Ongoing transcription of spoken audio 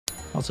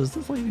Also, is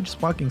this lady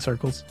just walking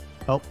circles?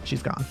 Oh,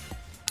 she's gone.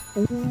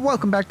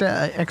 Welcome back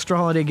to Extra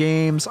Holiday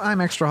Games.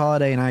 I'm Extra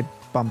Holiday and I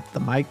bumped the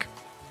mic.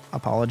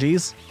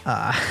 Apologies.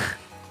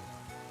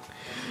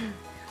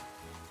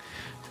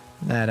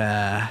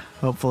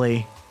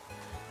 Hopefully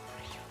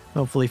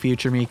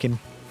future me can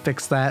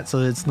fix that so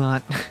it's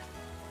not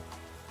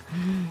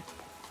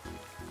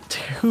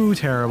too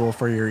terrible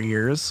for your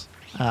ears.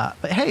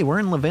 But hey, we're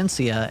in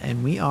Levencia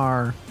and we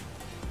are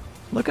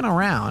looking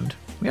around.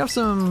 We have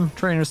some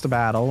trainers to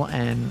battle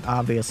and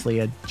obviously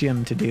a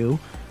gym to do,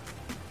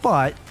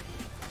 but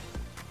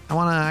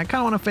I kind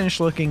of want to finish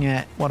looking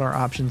at what our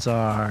options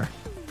are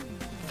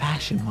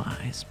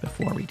fashion-wise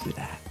before we do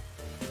that.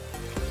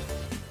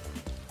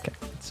 Okay,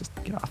 let's just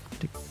get out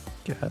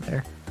of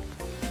there.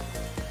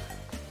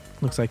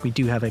 Looks like we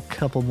do have a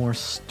couple more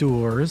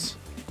stores.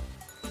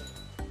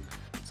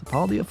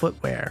 Sapaldia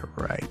footwear,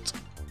 right?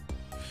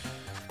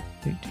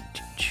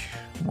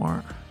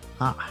 More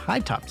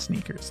high-top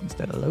sneakers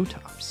instead of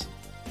low-tops.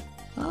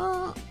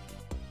 I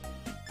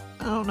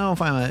don't know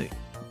if I'm a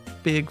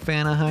big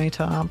fan of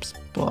high-tops,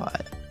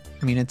 but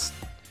I mean it's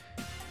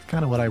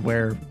kind of what I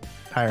wear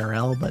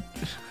IRL, but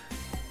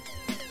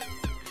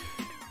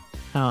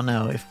I don't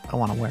know if I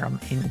want to wear them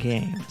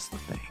in-game is the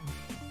thing.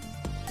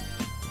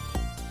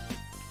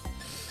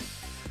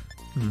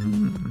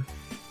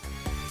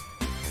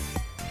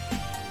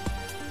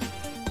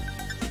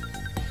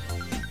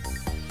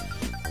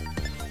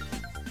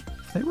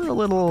 If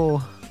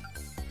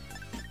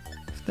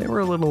they were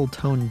a little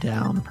toned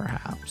down,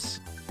 perhaps.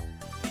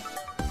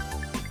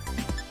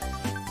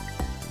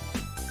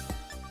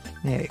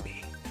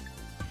 Maybe.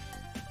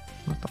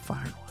 Not the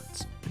fire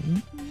ones.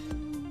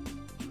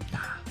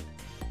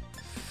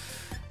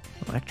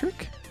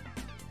 Electric?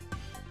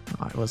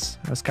 Oh, I was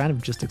kind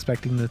of just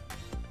expecting the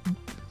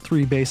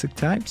 3 basic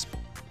types.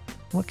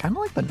 Well, kind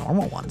of like the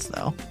normal ones,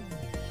 though.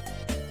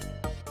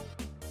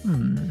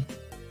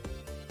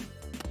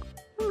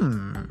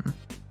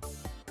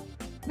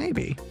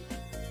 Maybe.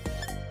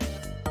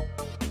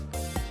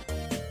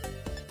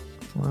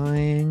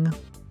 Flying,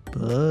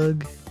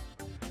 bug,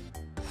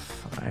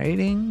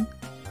 fighting,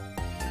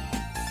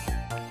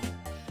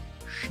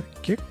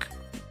 kick,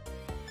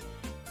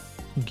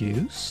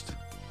 goose.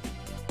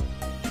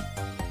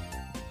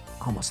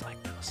 Almost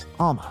like those.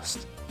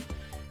 Almost.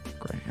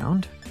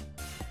 Ground,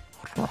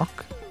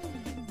 rock.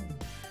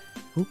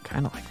 Ooh,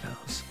 kind of like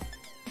those.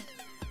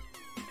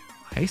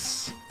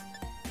 Ice,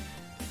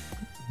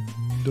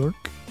 dark.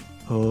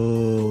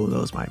 Oh,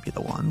 those might be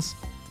the ones.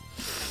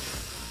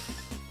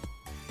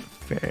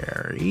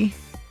 Fairy.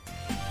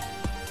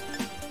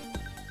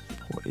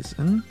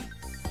 Poison.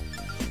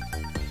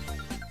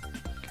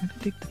 Kind of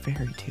dig the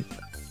fairy too.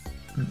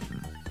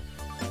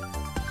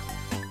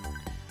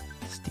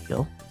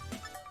 Steel.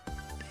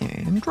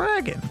 And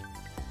dragon.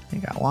 I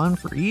got one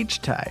for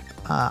each type.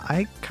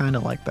 I kind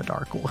of like the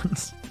dark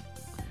ones.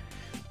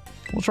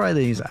 We'll try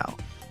these out.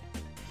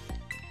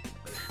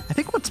 I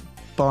think what's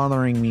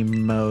bothering me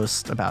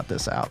most about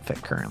this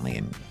outfit currently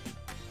and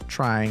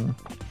trying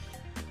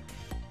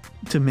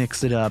to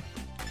mix it up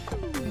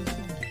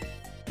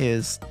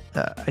is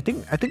I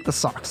think the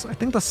socks. I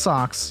think the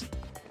socks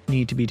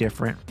need to be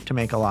different to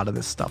make a lot of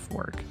this stuff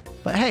work.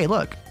 But hey,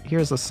 look,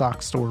 here's a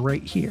sock store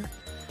right here.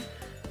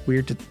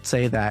 Weird to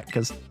say that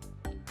because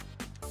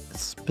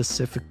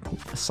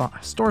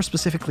store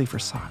specifically for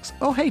socks.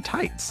 Oh, hey,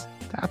 tights.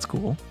 That's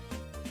cool.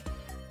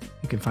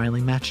 You can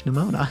finally match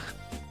Nimona.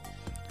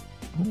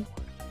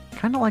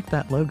 Kind of like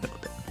that logo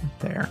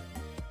there.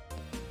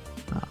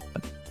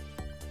 But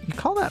you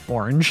call that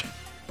orange?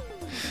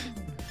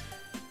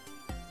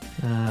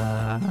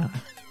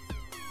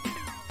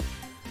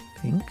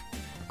 Pink,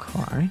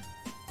 cry,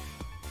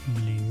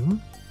 blue.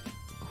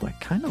 Oh, I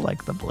kind of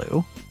like the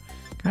blue.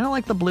 Kind of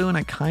like the blue, and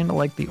I kind of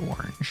like the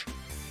orange.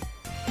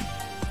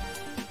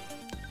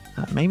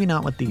 Maybe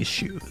not with these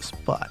shoes,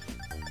 but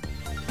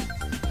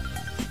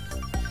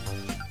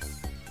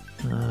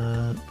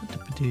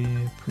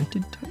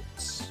printed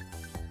tights.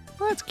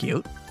 Well, that's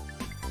cute.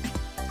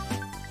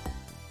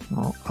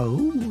 Well,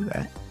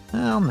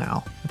 well,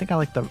 no. I think I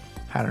like the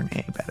pattern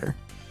A better.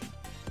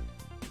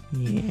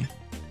 Yeah.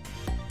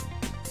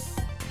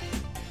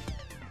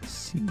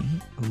 C.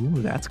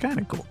 Ooh, that's kind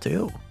of cool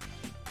too.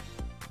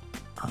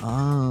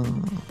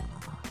 Oh.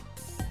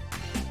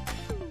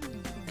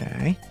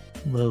 Okay.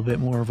 A little bit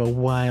more of a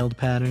wild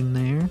pattern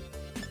there.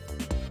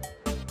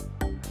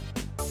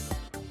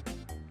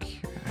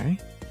 Okay.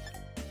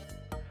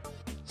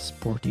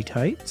 Sporty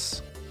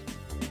tights.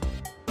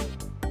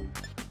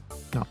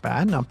 Not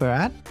bad, not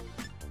bad.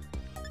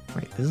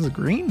 Wait, this is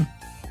green?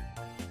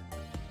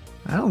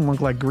 That don't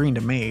look like green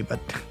to me, but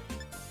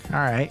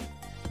alright.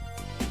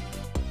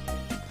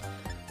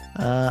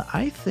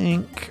 I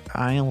think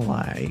I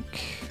like...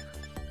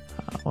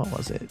 what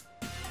was it?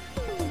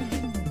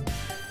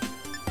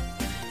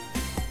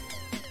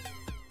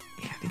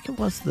 Yeah, I think it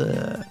was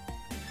the...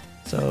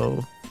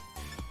 So,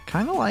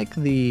 kind of like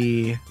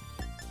the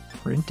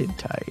printed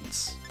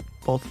tights.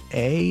 Both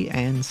A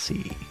and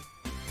C.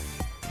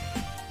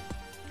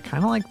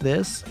 kind of like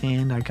this,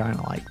 and I kind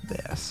of like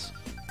this.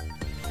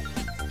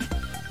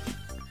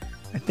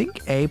 I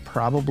think A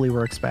probably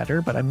works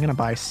better, but I'm going to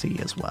buy C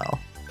as well.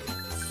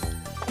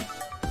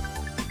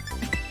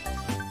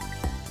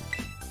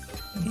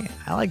 Yeah,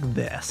 I like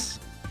this.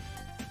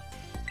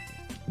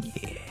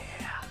 Yeah.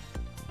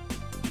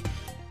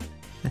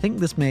 I think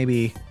this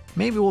maybe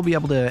we'll be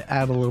able to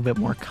add a little bit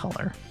more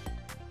color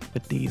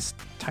with these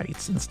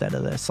tights instead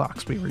of the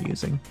socks we were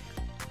using.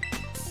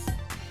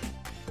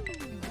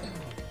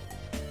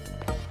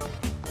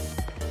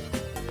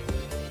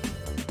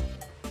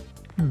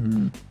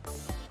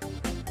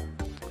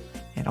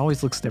 It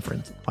always looks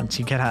different once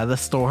you get out of the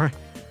store.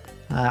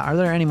 Are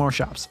there any more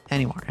shops?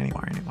 Any more?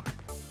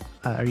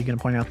 Are you going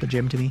to point out the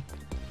gym to me?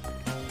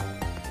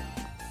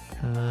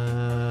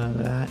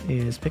 That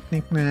is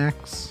Picnic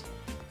Max.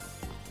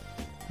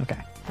 Okay.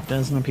 There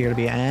doesn't appear to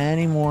be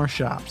any more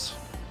shops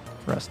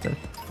for us to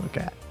look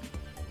at.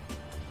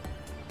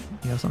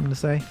 You have something to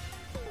say?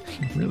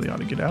 You really ought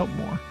to get out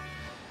more.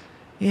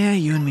 Yeah,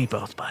 you and me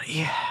both,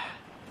 buddy.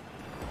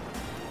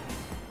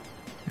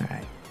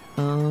 Alright.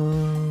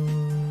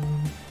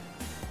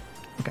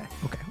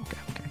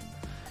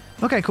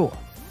 Okay, cool.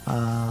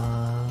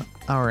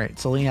 Alright,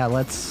 so yeah,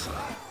 let's...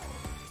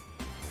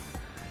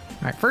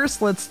 Alright,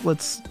 first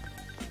let's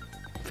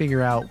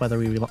figure out whether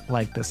we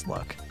like this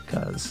look,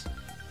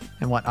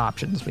 and what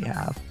options we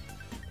have.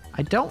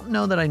 I don't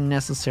know that I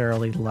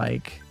necessarily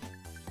like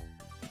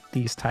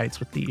these tights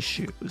with these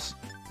shoes.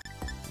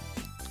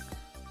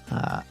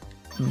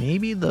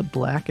 Maybe the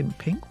black and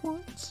pink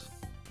ones?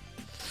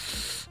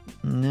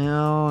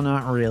 No,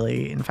 not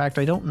really. In fact,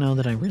 I don't know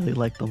that I really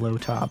like the low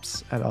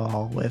tops at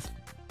all with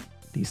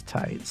these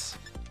tights.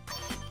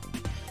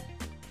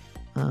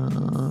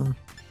 Let's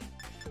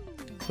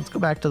go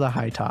back to the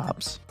high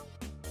tops.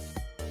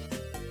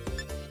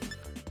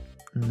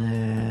 And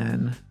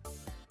then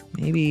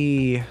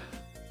maybe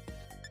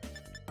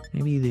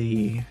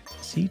the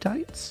C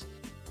tights?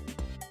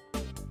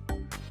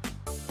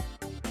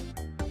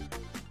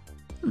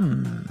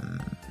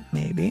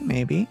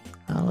 Maybe.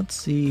 Let's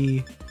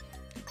see.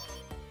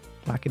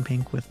 Black and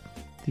pink with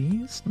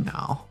these?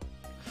 No.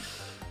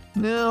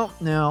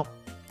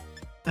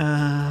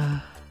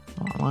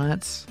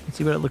 Let's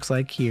see what it looks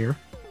like here.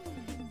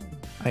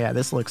 Oh yeah,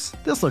 this looks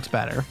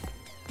better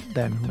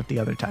than with the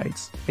other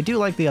tights. I do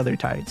like the other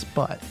tights,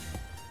 but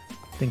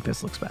I think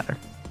this looks better.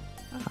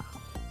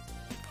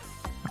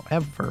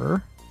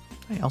 However,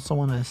 I also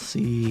want to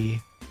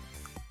see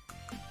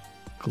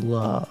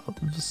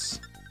gloves.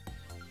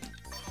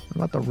 What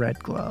about the red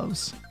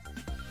gloves?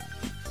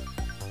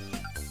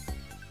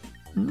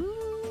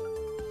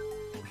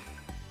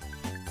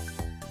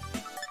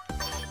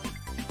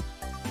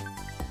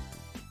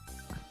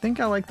 I think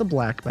I like the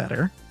black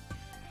better.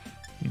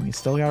 And we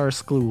still got our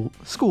school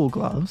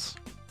gloves.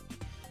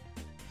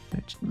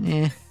 Which,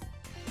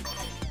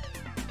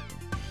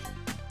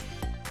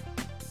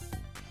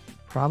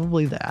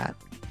 probably that.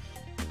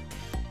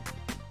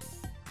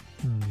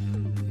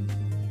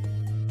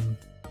 I'm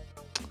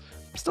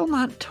still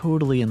not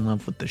totally in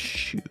love with the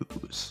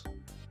shoes.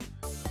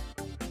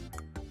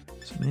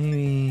 So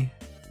maybe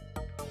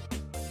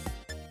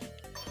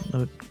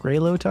gray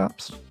low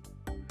tops?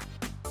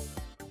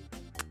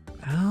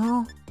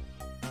 No.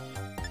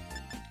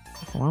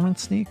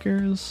 Performance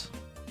sneakers?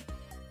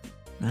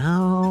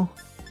 No.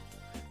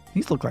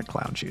 These look like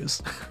clown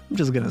shoes. I'm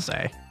just gonna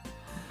say.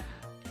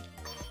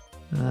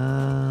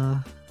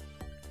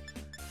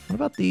 What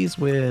about these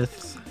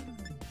with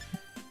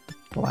the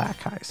black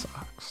high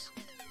socks?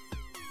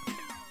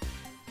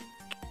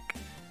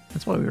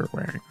 That's what we were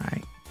wearing,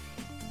 right?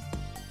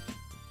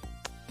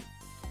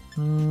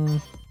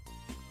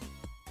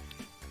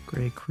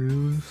 Gray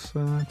crew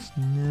socks?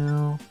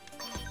 No.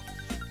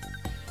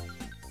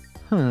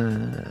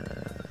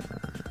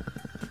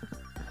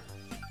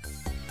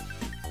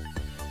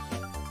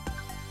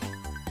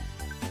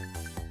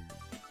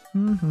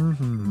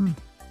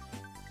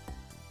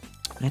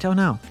 I don't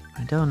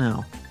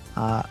know.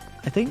 I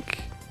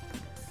think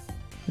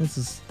this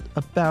is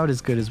about as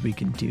good as we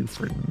can do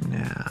for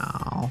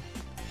now.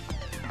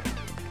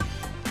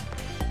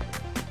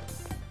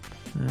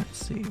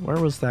 Let's see, where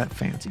was that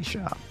fancy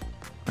shop?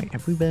 Wait,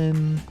 have we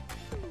been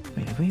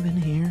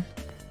here?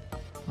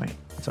 Wait,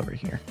 it's over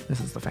here. This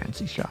is the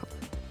fancy shop.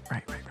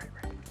 Right.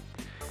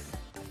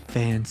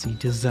 Fancy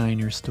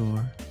designer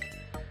store.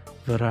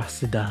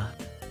 Veracidad.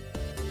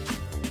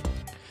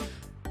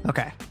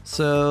 Okay,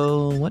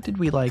 so what did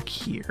we like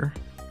here?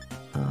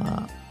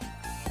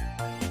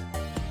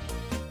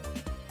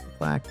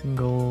 Black and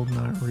gold,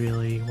 not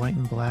really. White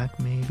and black,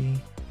 maybe.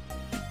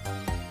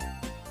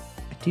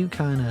 I do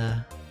kind of...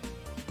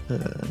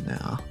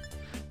 no.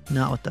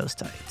 Not with those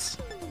tights.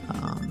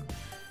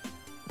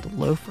 The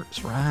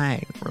loafers,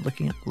 right. We're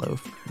looking at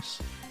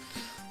loafers.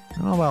 I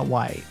don't know about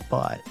white,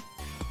 but...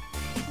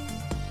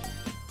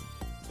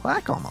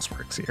 black almost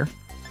works here.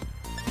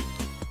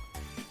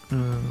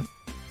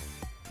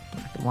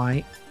 Black and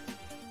white.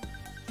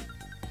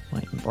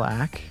 White and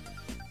black.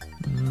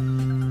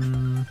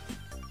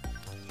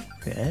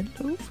 Red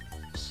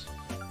loafers?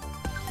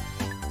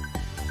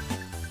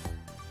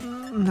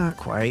 Not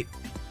quite.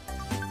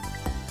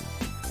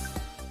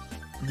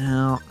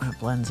 No, that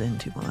blends in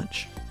too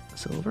much.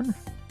 Silver? Nah.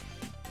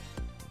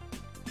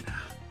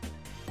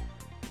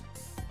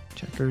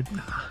 Checkered?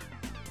 Nah.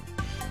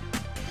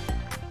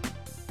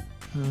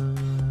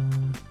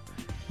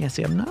 Yeah,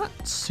 see, I'm not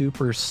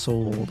super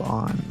sold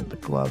on the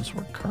gloves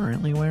we're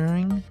currently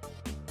wearing.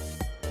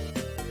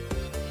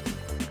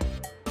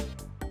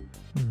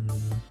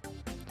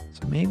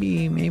 So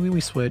maybe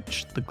we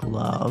switch the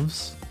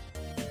gloves.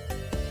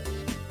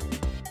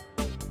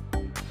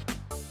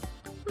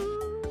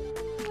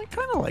 I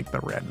kind of like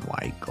the red and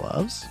white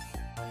gloves.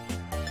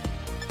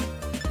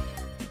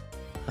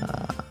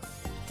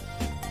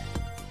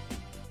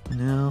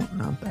 No,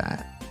 not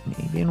that.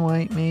 Navy and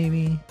white,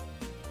 maybe.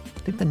 I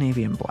think the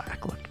navy and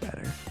black looked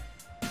better.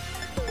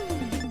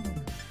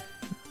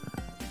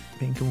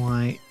 Pink and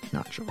white.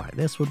 Not sure why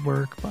this would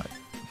work, but...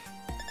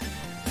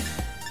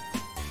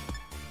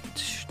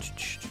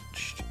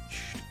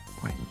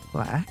 White and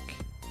black.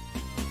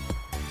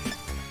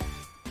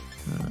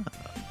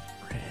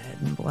 Red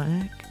and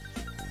black.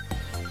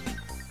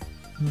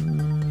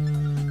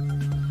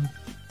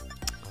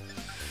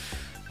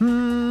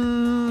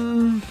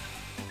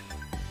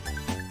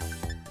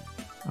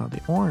 Oh,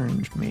 the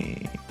orange,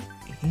 maybe.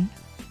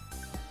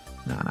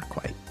 No, not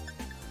quite.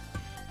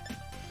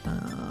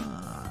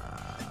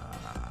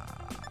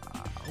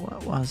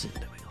 What was it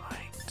that we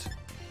liked?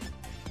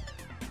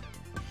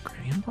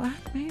 Gray and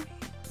black, maybe?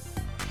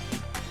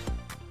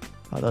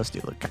 Oh, those do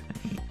look kind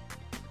of neat.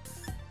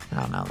 I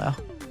don't know, though.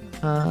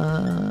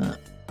 I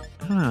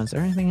don't know. Is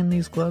there anything in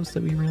these gloves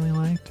that we really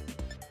liked?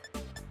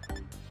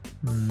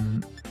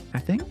 I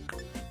think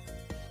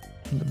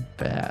the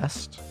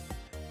best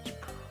is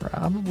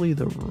probably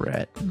the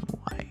red and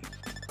white.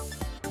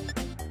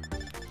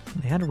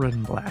 They had a red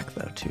and black,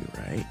 though, too,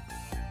 right?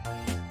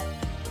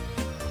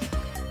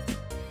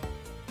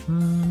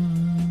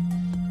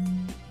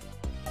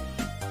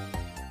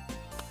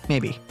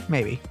 Maybe.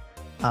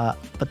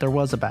 But there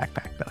was a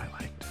backpack that I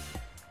liked.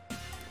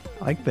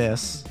 I like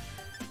this.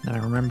 Then I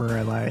remember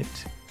I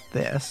liked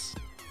this.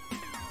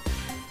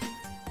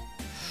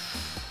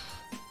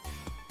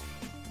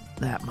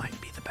 That might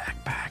be the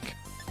backpack.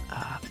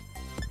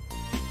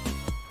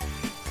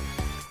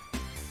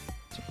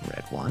 It's a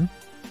red one.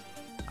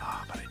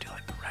 Oh, but I do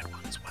like the red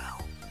one as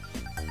well.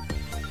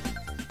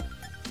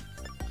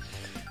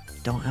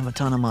 Don't have a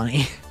ton of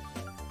money.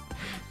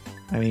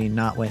 I mean,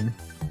 not when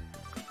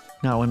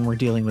we're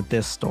dealing with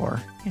this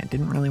store. Yeah,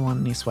 didn't really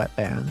want any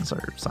sweatbands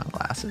or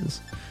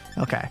sunglasses.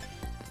 Okay.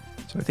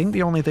 So I think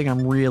the only thing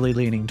I'm really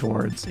leaning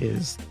towards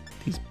is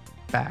these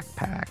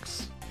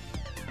backpacks.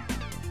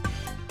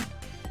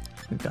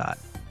 We've got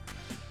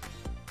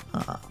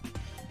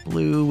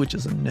blue, which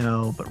is a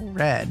no, but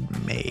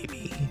red,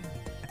 maybe.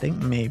 I think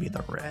maybe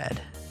the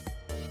red.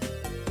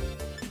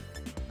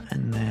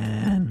 And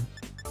then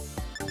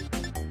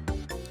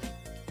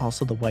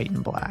also the white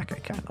and black I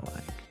kind of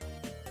like.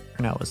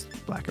 Or no, it was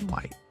black and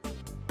white.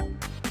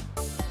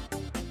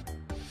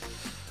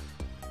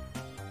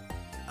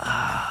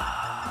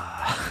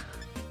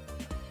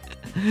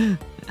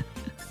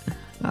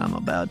 I'm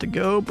about to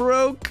go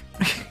broke.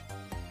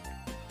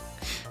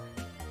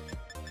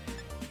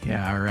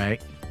 Yeah, all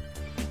right.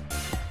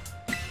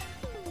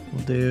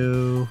 We'll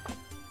do...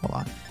 Hold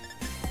on.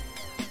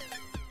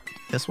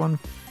 This one?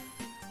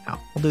 No,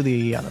 we'll do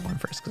the other one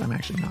first, because I'm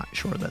actually not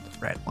sure that the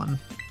red one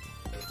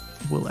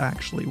will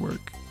actually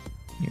work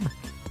here.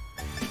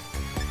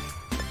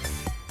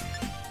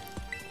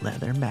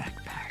 Leather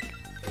backpack.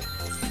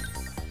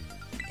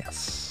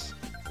 Yes.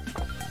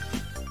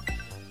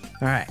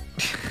 All right.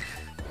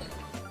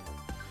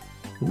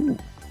 Ooh.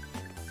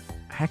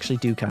 I actually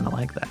do kind of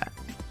like that.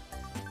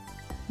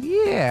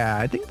 Yeah,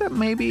 I think that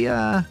maybe,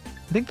 I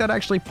think that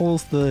actually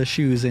pulls the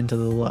shoes into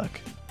the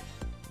look.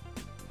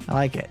 I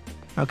like it.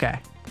 Okay.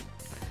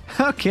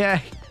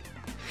 Okay.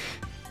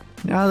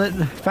 Now that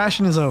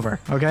fashion is over,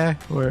 okay?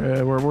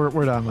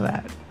 We're done with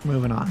that.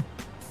 Moving on.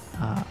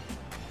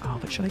 Oh,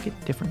 but should I get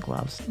different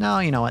gloves? No,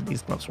 you know what?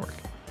 These gloves work.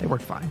 They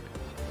work fine.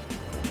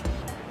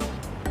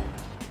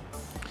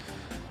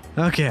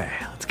 Okay,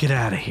 let's get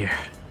out of here.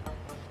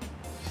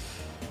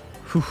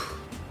 Whew.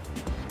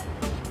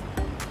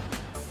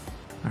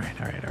 All right.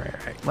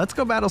 Let's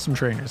go battle some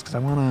trainers, because I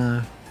want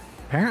to...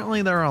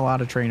 Apparently there are a lot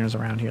of trainers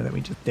around here that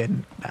we just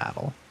didn't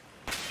battle.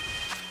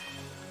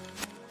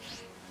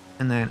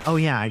 And then, oh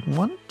yeah, I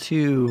want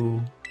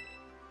to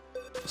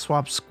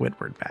swap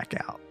Squidward back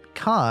out,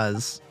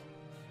 because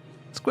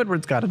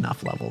Squidward's got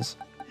enough levels,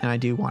 and I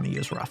do want to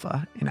use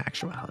Ruffa in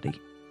actuality.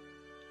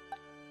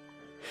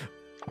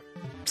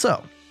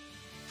 So...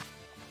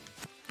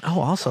 Oh,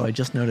 also, I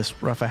just noticed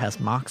Ruffa has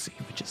Moxie,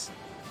 which is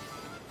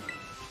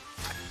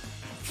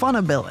fun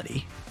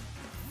ability.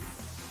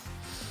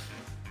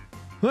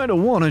 I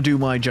don't want to do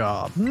my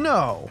job.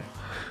 No.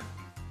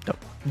 Oh,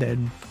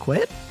 then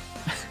quit?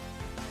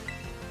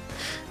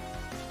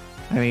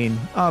 I mean,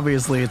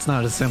 obviously it's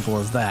not as simple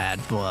as that,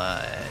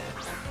 but...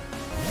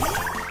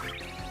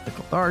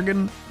 Pickle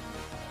Dargan.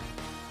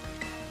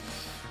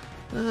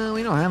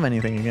 We don't have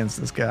anything against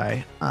this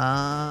guy.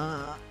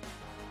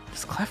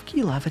 Does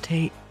Klefki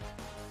levitate?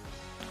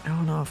 I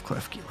don't know if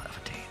Klefki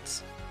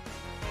levitates.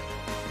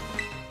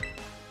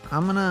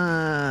 I'm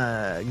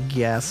gonna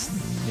guess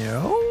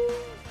no.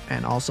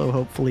 And also,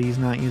 hopefully he's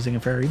not using a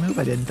fairy move.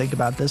 I didn't think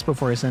about this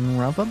before I sent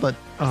Ruffa, but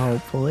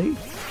hopefully.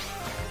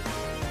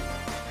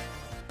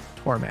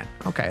 Torment.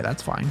 Okay,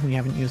 that's fine. We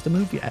haven't used the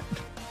move yet.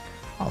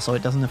 Also,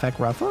 it doesn't affect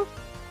Ruffa?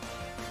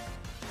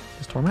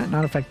 Does Torment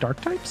not affect dark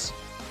types?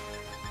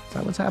 Is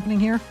that what's happening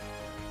here?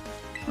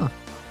 Huh.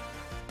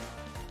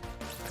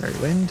 Fairy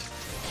Wind.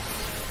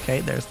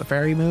 Okay, there's the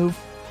fairy move.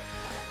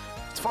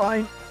 It's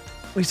fine.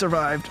 We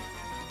survived.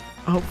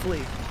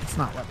 Hopefully, it's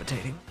not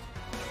levitating.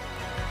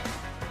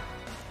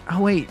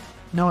 Oh, wait.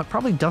 No, it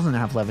probably doesn't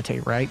have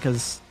levitate, right?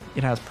 Because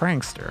it has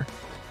Prankster.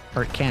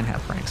 Or it can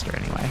have Prankster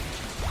anyway.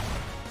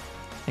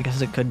 I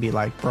guess it could be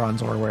like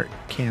Bronzor, where it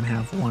can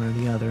have one or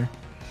the other.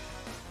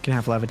 It can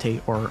have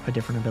levitate or a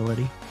different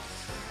ability.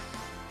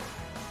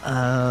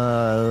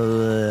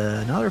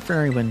 Another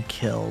fairy wind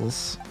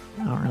kills.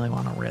 I don't really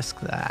want to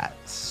risk that.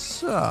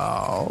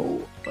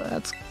 So,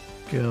 let's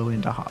go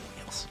into Hot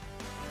Wheels.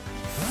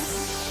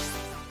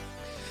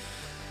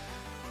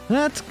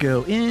 Let's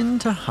go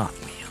into Hot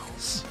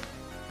Wheels.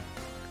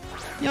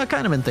 Yeah, I've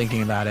kind of been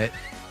thinking about it.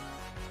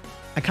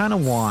 I kind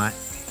of want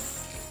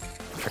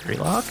Fairy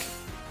Lock.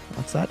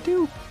 What's that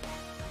do?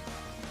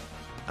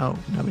 Oh,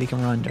 nobody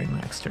can run during the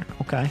next turn.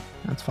 Okay,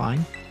 that's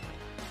fine.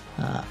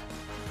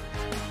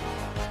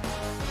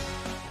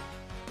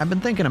 I've been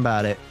thinking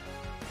about it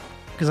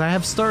because I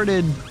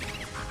started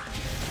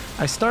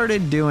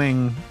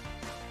doing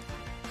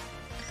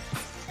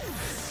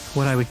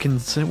what I would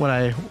consider what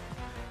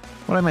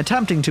I'm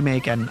attempting to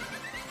make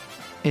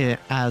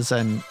as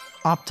an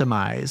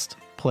optimized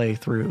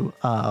playthrough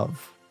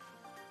of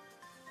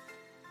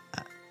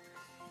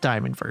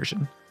Diamond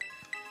version.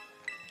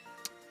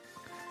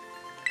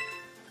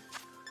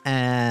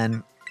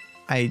 And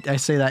I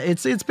say that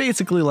it's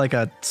basically like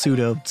a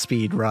pseudo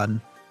speed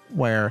run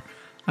where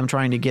I'm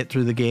trying to get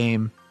through the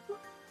game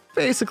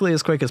basically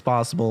as quick as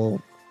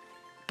possible,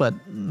 but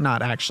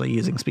not actually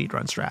using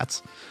speedrun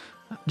strats.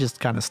 Just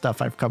kind of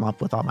stuff I've come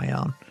up with on my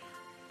own.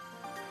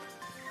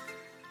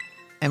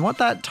 And what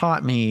that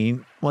taught me,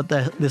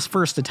 this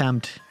first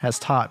attempt has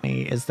taught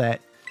me, is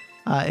that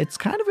it's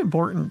kind of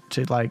important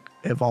to like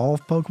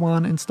evolve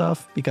Pokemon and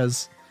stuff,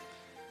 because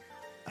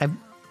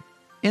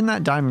in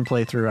that Diamond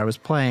playthrough, I was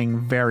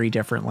playing very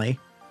differently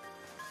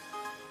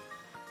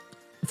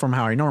from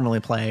how I normally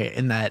play,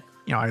 in that,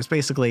 you know, I was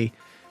basically,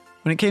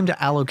 when it came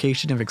to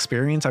allocation of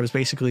experience, I was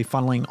basically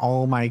funneling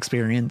all my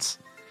experience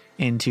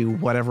into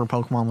whatever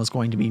Pokemon was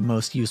going to be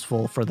most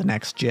useful for the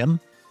next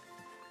gym.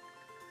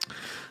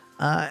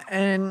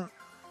 And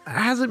it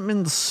hasn't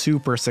been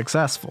super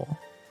successful,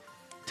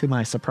 to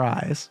my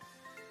surprise.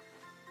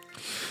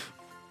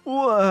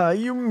 Whoa,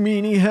 you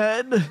meanie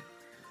head.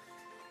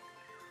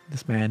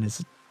 This man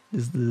is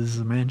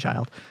a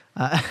man-child.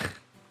 But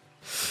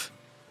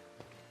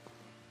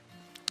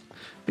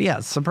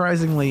yeah,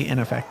 surprisingly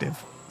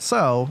ineffective.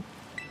 So,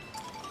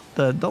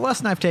 the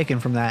lesson I've taken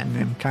from that, and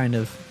I'm kind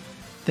of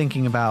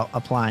thinking about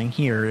applying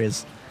here,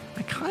 is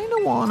I kind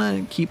of want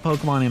to keep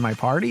Pokemon in my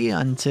party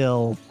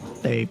until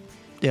they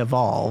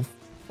evolve,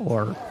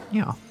 or,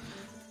 you know,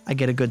 I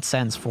get a good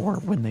sense for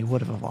when they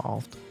would have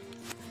evolved.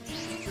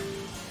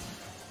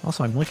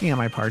 Also, I'm looking at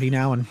my party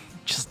now and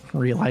just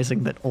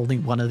realizing that only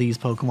one of these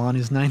Pokemon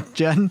is 9th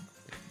gen.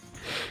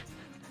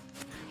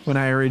 When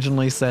I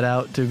originally set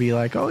out to be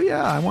like, oh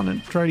yeah, I want to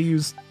try to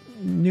use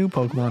new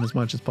Pokemon as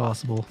much as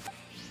possible.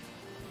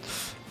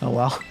 Oh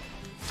well.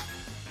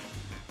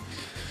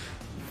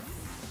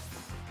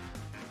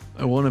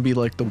 I want to be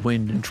like the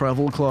wind and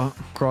travel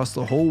across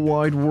the whole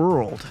wide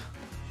world.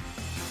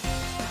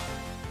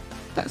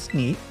 That's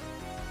neat.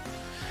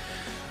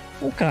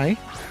 Okay.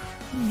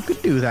 You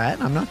could do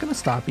that. I'm not going to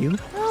stop you.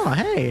 Oh,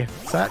 hey.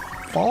 Is that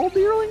fall,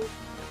 Deerling?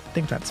 I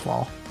think that's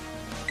fall.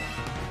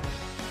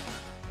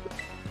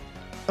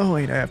 Oh,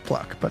 wait, I have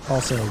pluck, but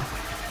also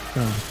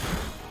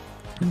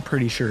I'm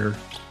pretty sure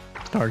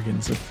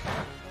Dargon's a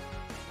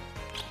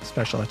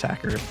special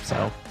attacker,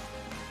 so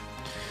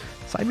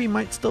Side Beam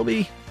might still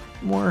be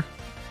more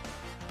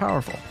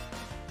powerful,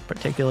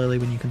 particularly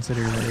when you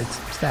consider that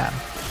it's stab.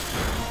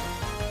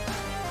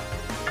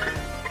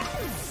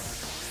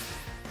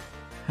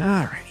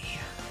 Alrighty.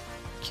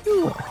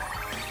 Cool.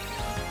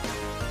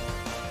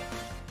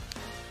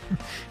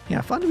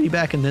 Yeah, fun to be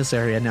back in this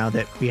area now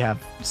that we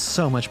have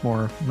so much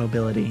more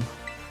mobility.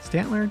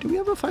 Stantler, do we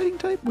have a fighting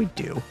type? We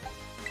do.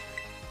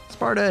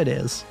 Sparta it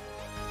is.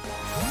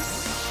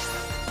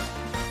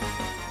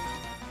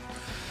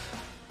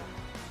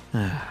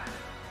 I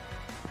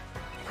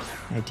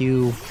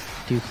do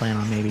plan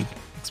on maybe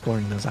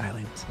exploring those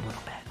islands a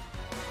little bit.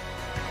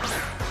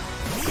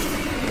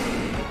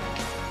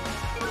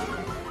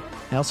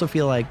 I also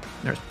feel like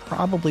there's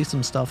probably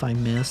some stuff I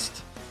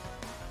missed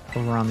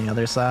over on the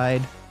other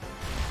side,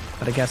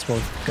 but I guess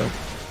we'll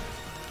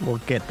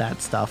get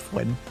that stuff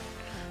when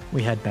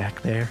we head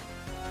back there.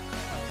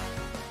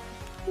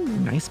 Ooh,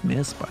 nice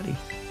miss, buddy.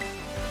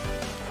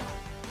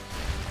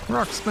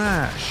 Rock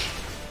smash.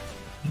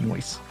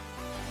 Nice.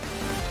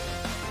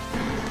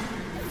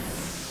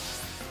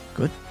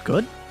 Good,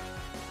 good.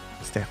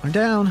 Stamina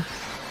down.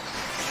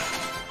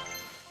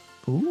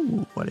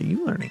 Ooh, what are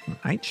you learning?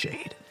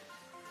 Nightshade.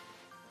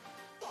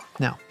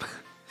 No.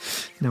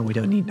 No, we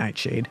don't need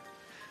Nightshade.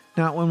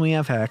 Not when we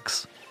have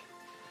Hex.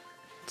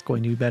 It's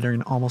going to be better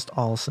in almost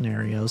all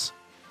scenarios.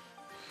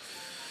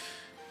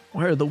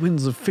 Why are the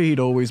winds of fate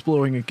always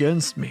blowing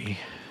against me?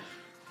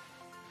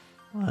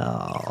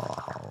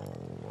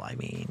 Well, I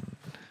mean...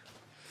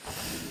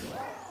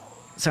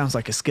 sounds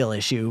like a skill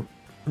issue,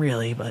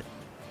 really, but,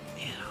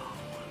 you know,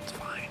 it's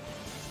fine.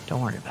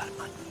 Don't worry about it,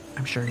 man.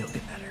 I'm sure you'll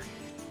get better.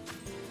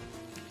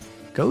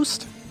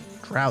 Ghost?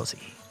 Drowsy.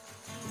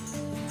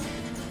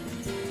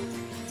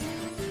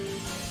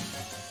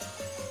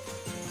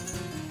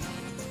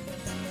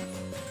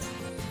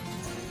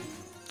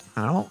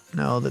 I don't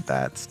know that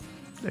that's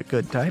a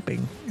good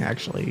typing,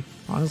 actually.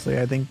 Honestly,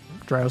 I think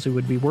Drowsy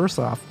would be worse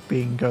off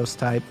being Ghost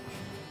type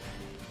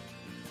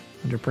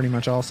under pretty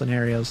much all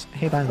scenarios.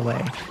 Hey, by the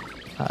way,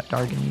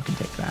 Dargan, you can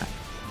take that.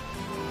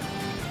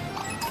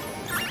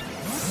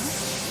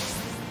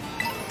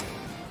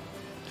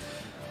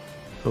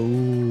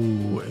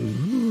 Ooh,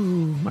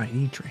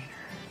 mighty trainer.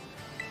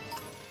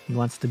 He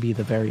wants to be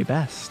the very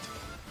best,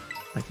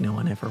 like no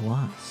one ever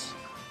was.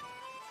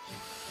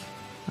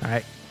 All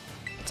right,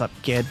 what's up,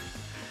 kid?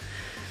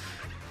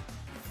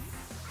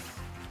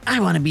 I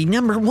want to be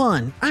number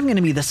one. I'm going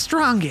to be the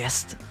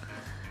strongest.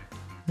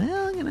 Well,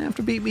 you're going to have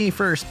to beat me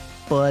first,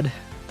 bud.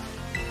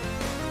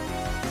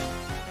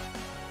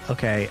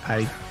 Okay,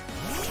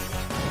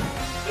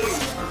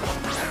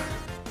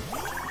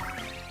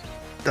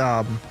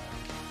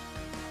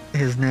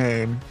 his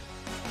name.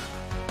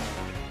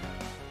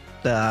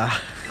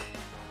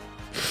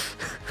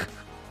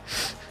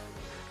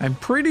 I'm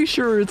pretty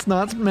sure it's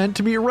not meant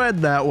to be read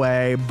that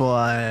way,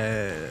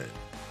 but...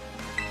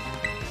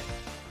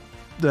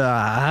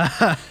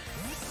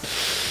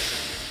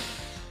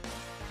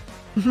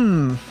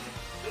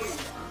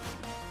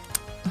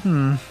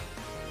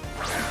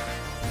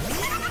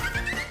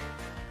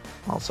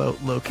 Also,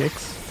 low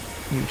kicks.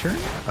 U-turn.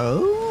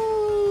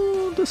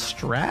 Oh, the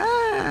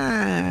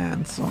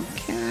strats.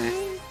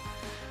 Okay.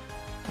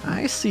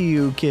 I see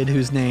you, kid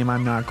whose name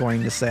I'm not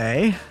going to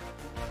say.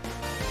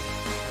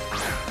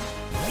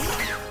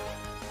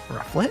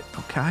 Rufflet.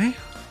 Okay.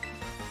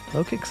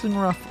 Low kicks and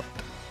Rufflet.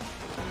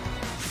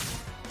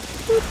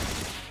 Boop.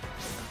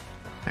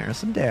 There's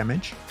some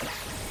damage.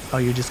 Oh,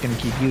 you're just going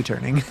to keep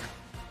U-turning.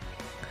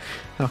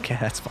 Okay,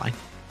 that's fine.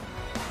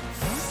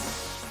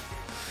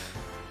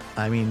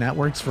 I mean, that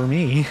works for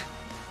me.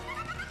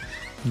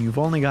 You've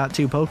only got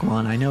 2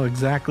 Pokemon. I know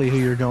exactly who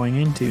you're going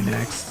into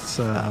next,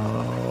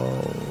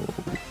 so...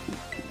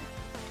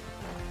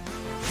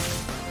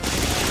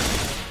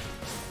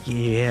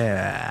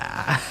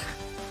 yeah.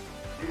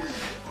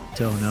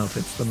 Don't know if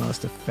it's the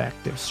most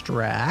effective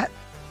strat.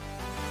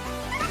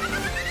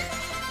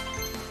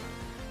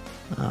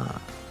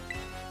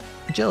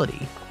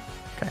 Agility.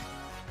 Okay.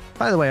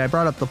 By the way, I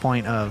brought up the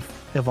point of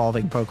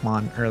evolving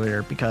Pokemon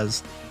earlier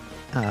because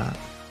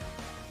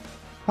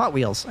Hot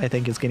Wheels, I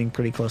think, is getting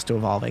pretty close to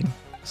evolving.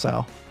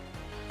 So,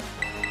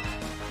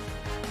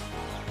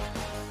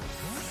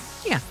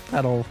 yeah,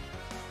 that'll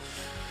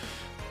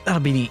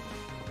be neat.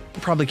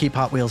 Probably keep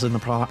Hot Wheels in the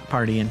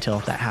party until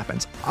that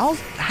happens. I'll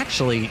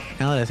actually,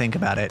 now that I think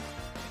about it,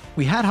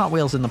 we had Hot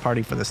Wheels in the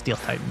party for the Steel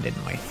Titan,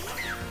 didn't we?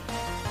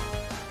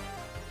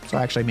 So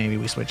actually, maybe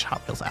we switch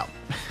Hot Wheels out.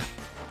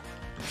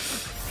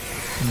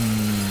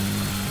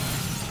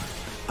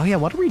 Oh yeah,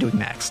 what are we doing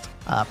next?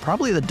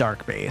 Probably the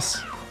Dark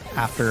base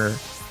after.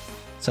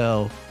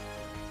 So,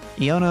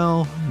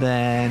 Iono,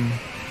 then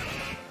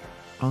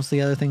what was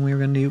the other thing we were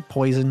going to do?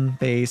 Poison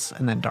base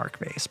and then Dark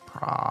base,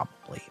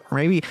 probably. Or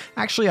maybe,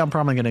 actually, I'm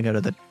probably going to go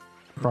to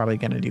probably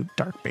going to do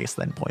Dark base,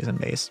 then Poison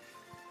base.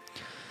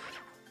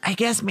 I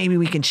guess maybe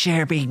we can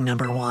share being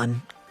number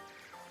one.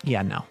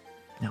 Yeah, no,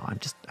 I'm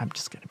just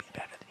going to be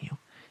better than you.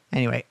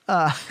 Anyway,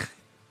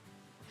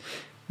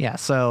 yeah,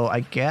 so I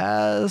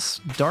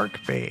guess Dark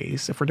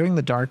base. If we're doing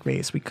the Dark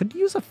base, we could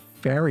use a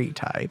Fairy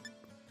type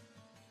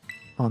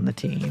on the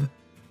team.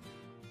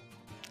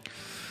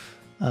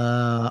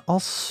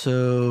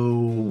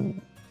 Also,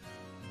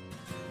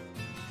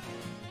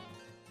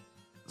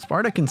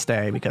 Sparta can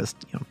stay because,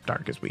 you know,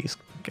 Dark is weak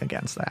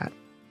against that.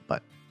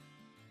 But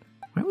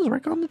why was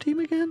Rick on the team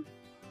again?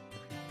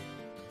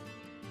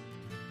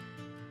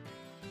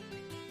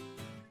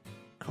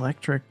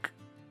 Electric,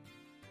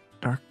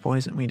 Dark,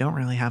 Poison. We don't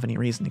really have any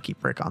reason to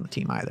keep Rick on the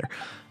team either.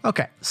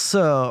 Okay,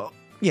 so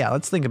yeah,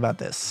 let's think about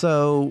this.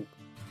 So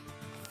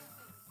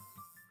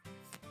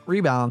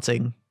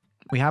rebalancing,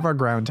 we have our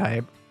ground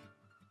type.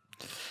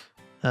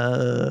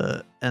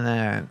 And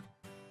then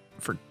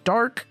for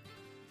Dark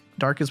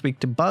is weak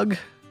to Bug,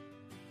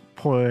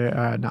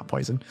 not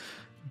Poison,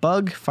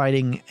 Bug,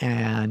 Fighting,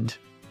 and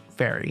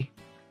Fairy.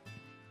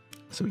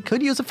 So we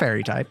could use a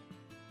Fairy type,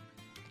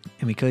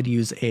 and we could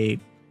use a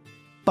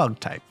Bug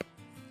type.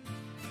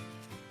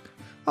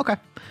 Okay.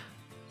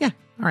 Yeah.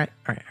 All right.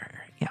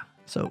 Yeah.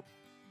 So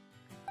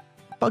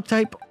Bug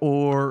type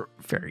or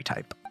fairy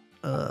type?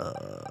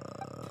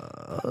 Oh,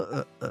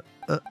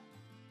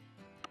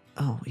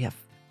 we have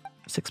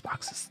 6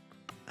 boxes.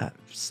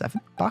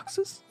 7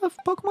 boxes of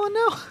Pokemon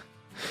now?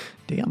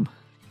 Damn.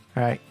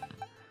 All right.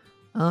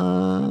 I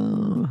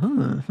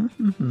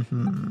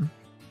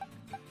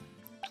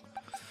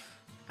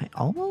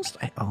almost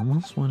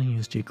want to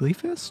use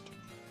Jigglyfist.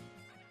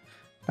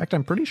 In fact,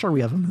 I'm pretty sure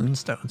we have a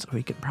Moonstone, so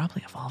we could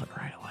probably evolve it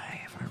right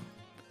away if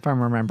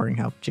I'm remembering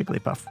how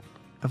Jigglypuff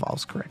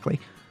evolves correctly.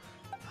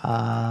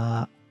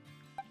 Oh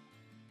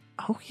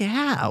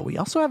yeah, we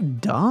also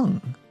have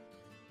Dung.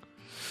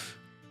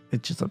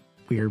 It's just a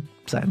weird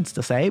sentence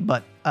to say,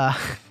 but yeah,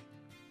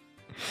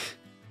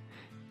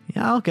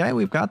 okay,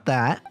 we've got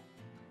that.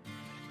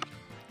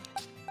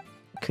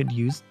 Could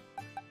use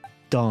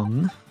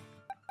Dung.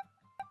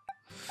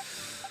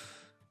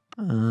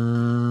 Bug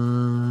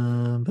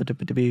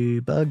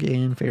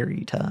and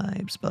fairy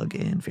types, bug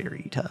and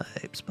fairy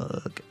types,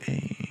 bug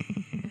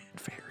and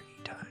fairy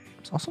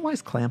types. Also, why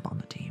is Clamp on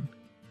the team?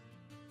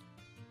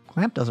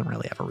 Clamp doesn't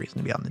really have a reason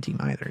to be on the team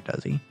either,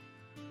 does he?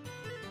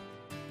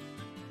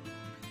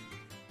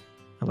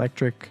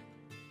 Electric.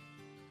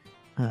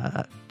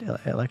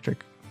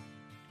 Electric.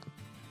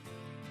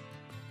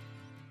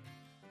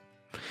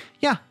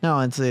 Yeah, no,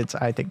 it's.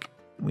 I think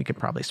we could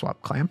probably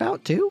swap Clamp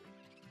out too.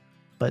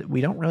 But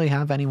we don't really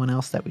have anyone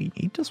else that we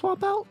need to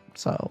swap out,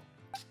 so,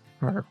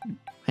 or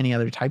any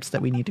other types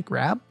that we need to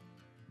grab.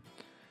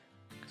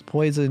 Because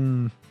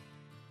Poison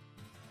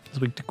is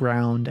weak to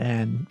Ground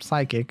and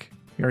Psychic.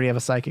 We already have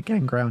a Psychic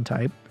and Ground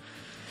type.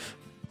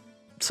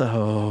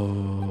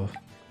 So,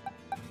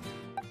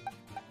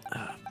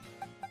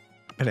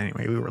 but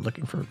anyway, we were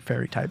looking for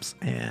Fairy types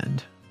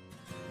and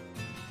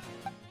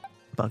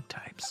Bug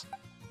types.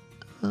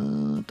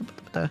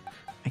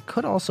 I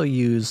could also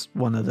use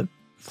one of the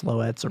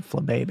Floettes or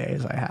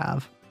Flabedes I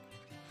have,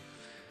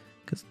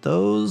 because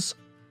those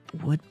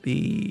would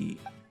be,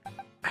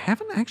 I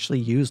haven't actually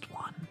used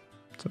one,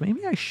 so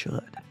maybe I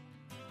should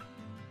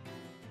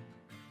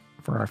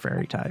for our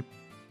fairy type.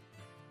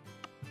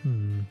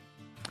 I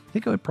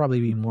think it would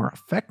probably be more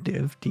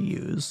effective to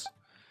use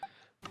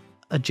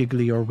a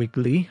Jiggly or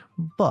Wiggly,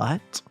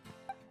 but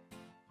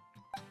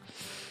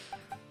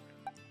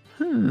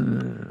so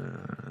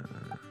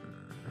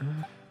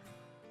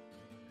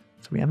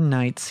we have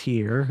Knights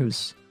here,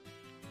 who's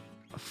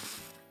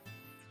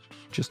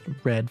just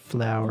red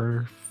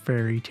flower,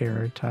 fairy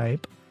terror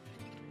type.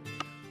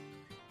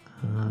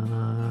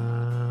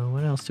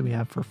 What else do we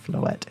have for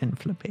Floette and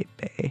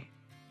Flabebe?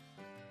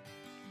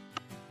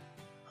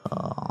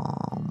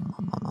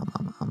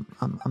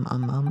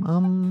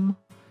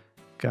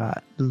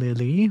 Got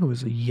Lily, who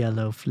is a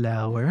yellow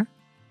flower.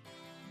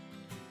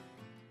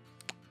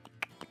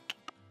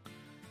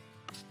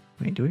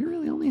 Wait, do we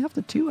really only have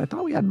the 2? I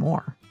thought we had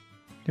more.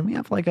 Didn't we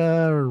have like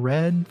a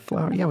red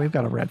flower? Yeah, we've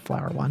got a red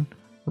flower one.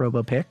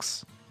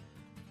 Robopix.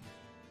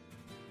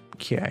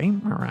 Okay,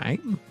 all right.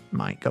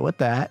 Might go with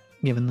that,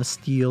 given the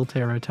steel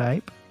Terra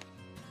type.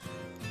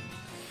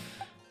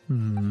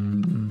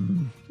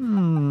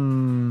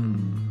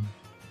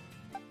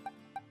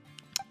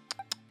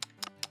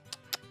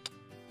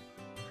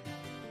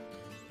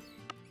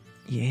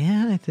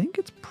 Yeah, I think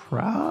it's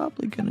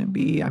probably going to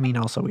be... I mean,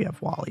 also we have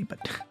Wally, but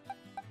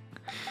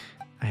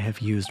I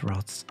have used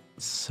Rots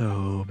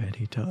so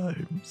many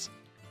times.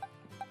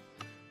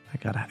 I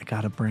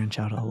gotta branch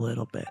out a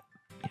little bit,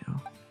 you know,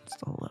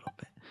 just a little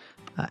bit.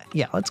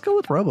 Yeah, let's go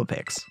with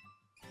Robopix.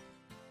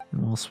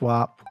 And we'll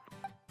swap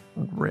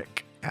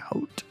Rick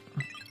out.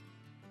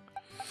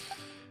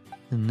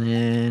 And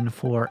then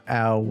for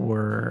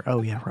our...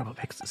 Oh yeah,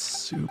 Robopix is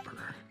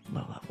super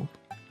low leveled.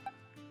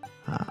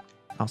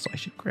 Also, I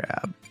should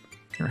grab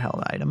your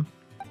held item.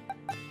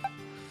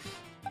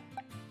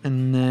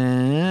 And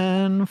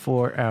then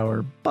for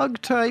our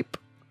bug type,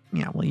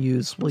 yeah, we'll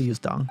use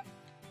Dung,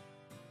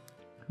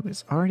 who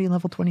is already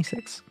level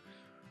 26.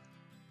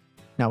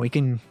 No, we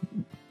can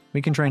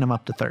train him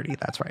up to 30.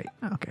 That's right.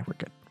 Okay, we're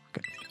good.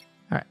 We're good.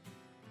 All right.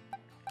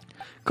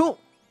 Cool.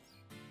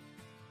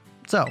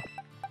 So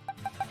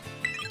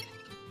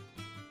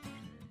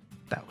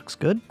that looks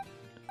good.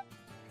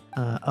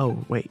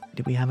 Oh wait,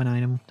 did we have an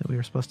item that we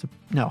were supposed to?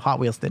 No, Hot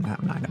Wheels didn't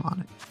have an item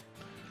on it.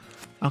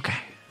 Okay.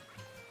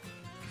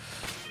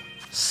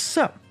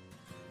 So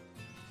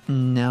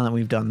now that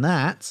we've done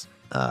that,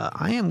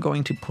 I am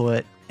going to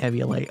put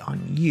Eviolite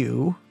on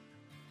you.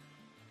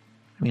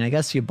 I mean, I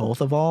guess you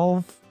both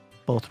evolve,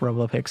 both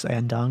Robopix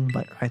and Dung,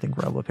 but I think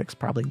Robopix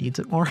probably needs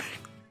it more.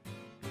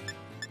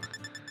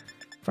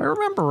 If I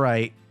remember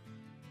right,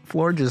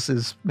 Florges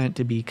is meant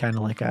to be kind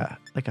of like a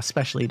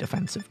specially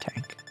defensive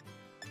tank.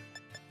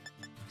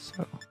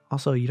 So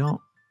also you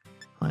don't.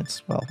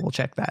 We'll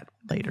check that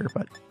later,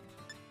 but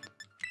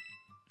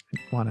I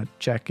want to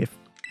check if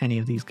any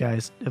of these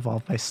guys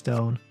evolve by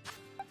stone.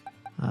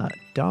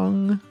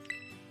 Dung.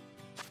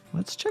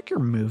 Let's check your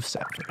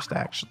moveset first,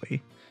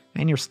 actually.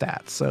 And your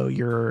stats. So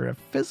you're a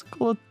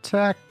physical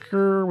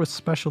attacker with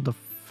special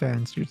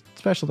defense. Your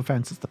special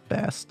defense is the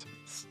best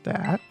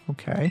stat.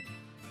 Okay.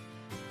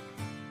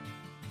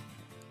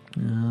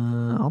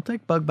 I'll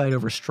take Bug Bite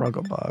over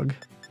Struggle Bug.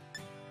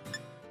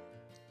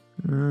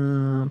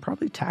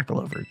 Probably Tackle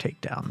over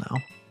Takedown, though.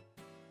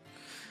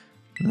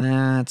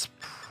 That's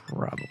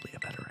probably a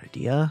better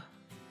idea.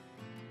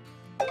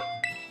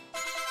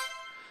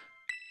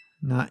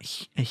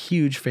 Not a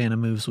huge fan of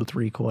moves with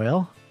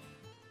recoil.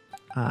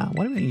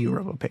 What about you,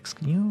 RoboPix?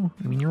 Can you...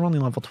 I mean, you're only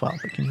level 12,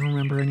 but can you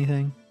remember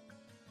anything?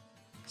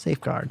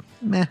 Safeguard.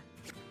 Meh.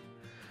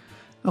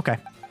 Okay.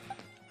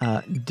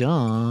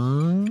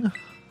 Dung.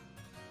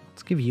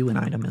 Let's give you an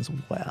item as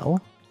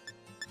well.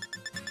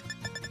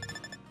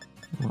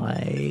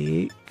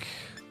 Like...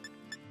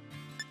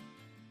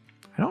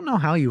 I don't know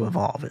how you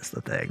evolve is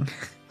the thing.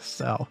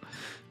 So,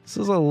 this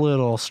is a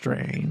little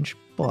strange,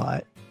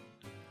 but...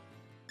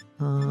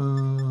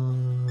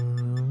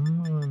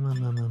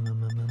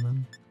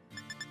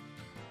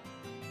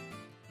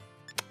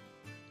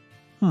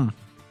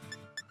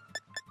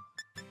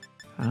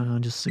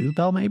 Just Soothe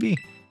Bell, maybe?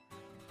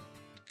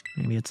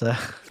 Maybe it's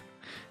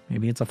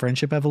a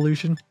friendship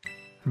evolution.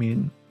 I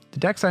mean, the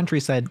Dex entry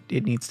said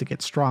it needs to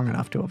get strong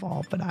enough to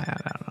evolve, but I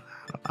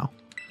don't know.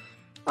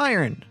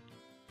 Iron.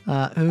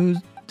 Who's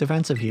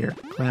defensive here?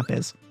 Clamp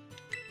is.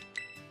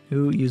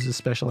 Who uses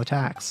special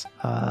attacks?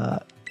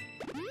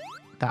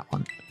 That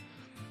one.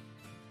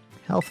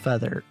 Health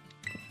Feather.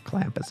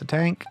 Clamp is a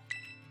tank.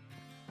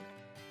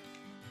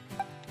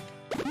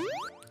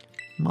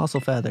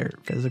 Muscle Feather.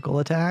 Physical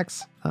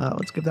attacks.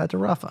 Let's give that to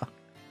Ruffa.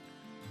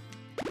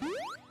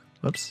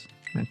 Whoops.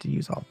 Meant to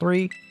use all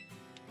three.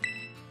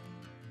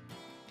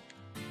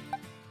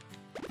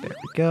 There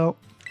we go.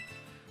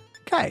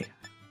 Okay.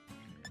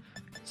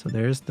 So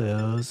there's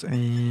those.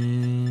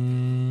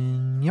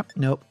 And... Yep.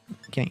 Nope.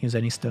 Can't use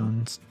any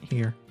stones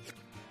here.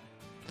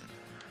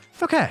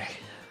 Okay.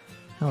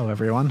 Hello,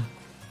 everyone.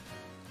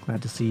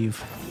 Glad to see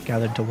you've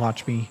gathered to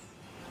watch me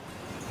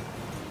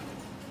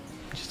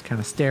just kind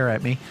of stare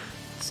at me.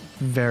 It's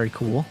very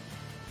cool.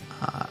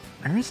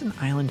 There is an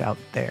island out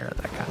there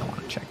that I kind of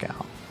want to check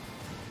out.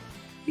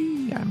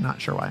 I'm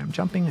not sure why I'm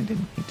jumping. I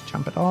didn't need to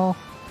jump at all.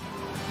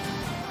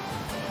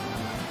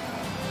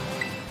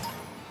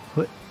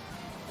 Put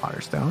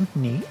Waterstone.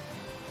 Neat.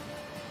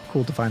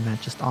 Cool to find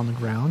that just on the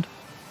ground.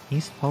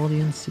 East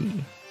Paldean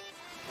Sea.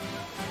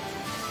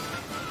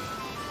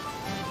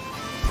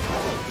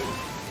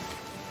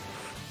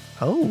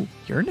 Oh,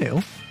 you're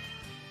new.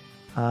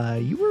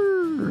 You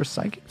were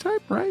psychic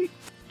type, right?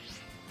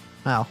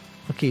 Well,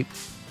 I'll keep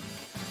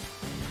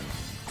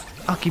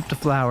the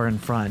flower in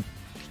front.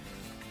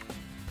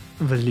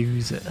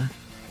 Veluza.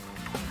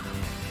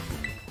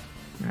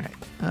 Alright.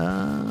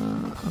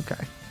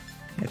 Okay.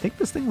 I think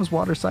this thing was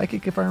water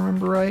psychic if I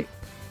remember right.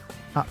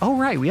 Oh,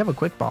 right. We have a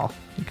quick ball.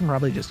 You can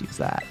probably just use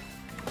that.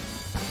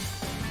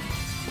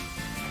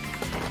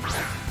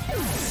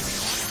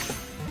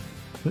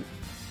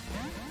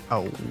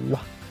 Oh.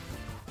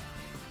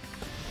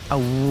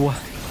 Oh.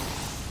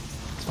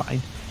 It's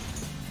fine.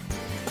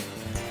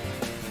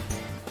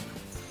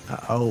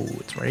 Oh,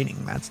 it's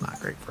raining. That's not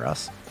great for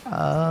us.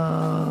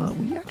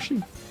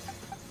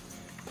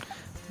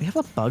 We have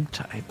a bug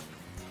type.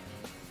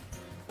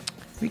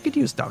 We could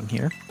use dung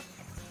here.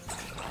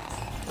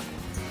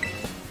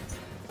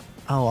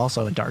 Oh,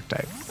 also a dark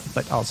type.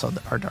 But also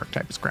our dark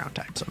type is ground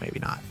type, so maybe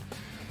not.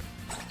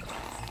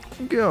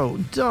 Go,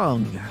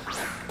 dung.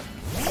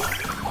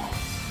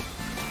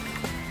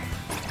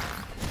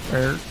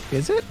 Where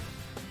is it?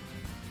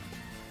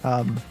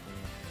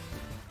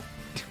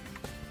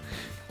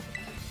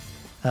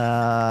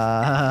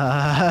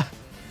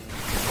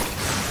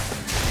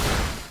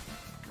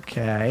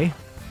 Okay.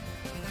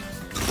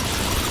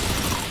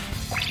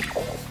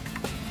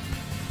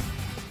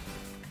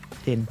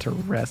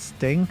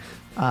 Interesting.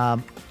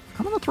 I'm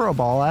gonna throw a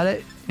ball at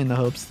it in the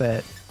hopes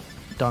that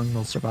dung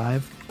will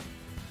survive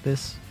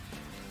this.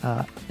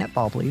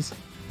 Netball, please.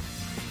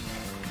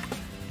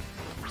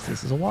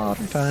 This is a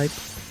water type.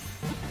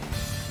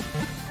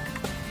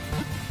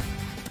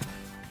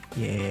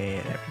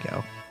 Yeah, there we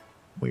go.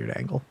 Weird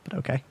angle, but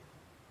okay.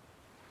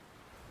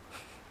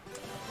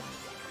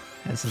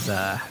 This is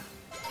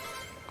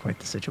quite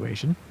the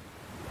situation.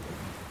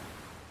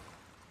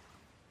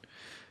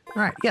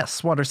 Alright,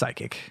 yes, water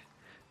psychic.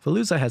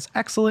 Veluza has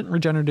excellent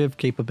regenerative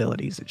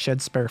capabilities. It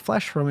sheds spare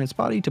flesh from its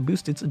body to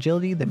boost its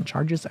agility, then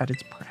charges at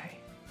its prey.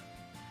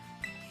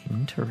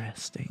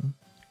 Interesting.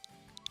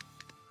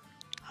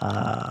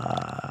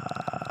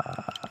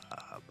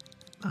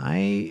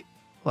 I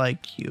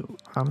like you.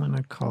 I'm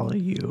gonna call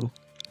you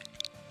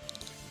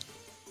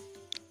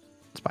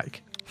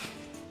Spike.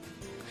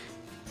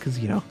 Because,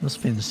 you know, those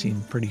fins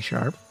seem pretty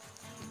sharp.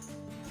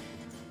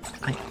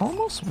 I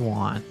almost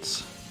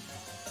want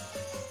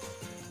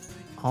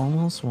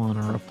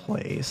to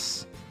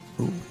replace...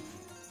 Ooh,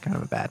 kind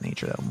of a bad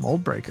nature though.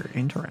 Mold Breaker,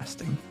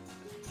 interesting.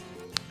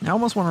 I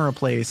almost want to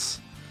replace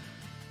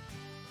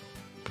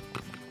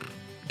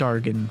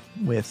Dargon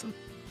with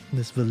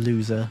this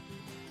Veluza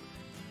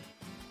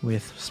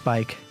with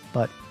Spike,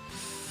 but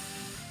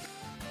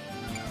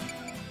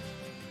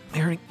they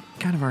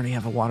kind of already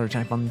have a water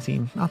type on the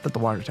team. Not that the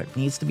water type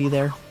needs to be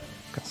there,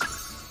 because,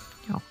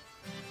 you know,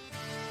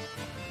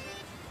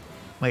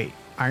 Wait,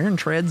 Iron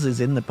Treads is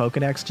in the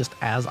Pokedex just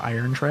as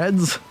Iron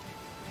Treads?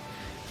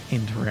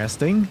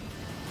 Interesting.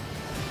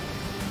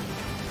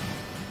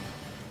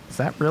 Is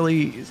that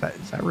really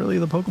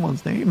the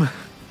Pokemon's name?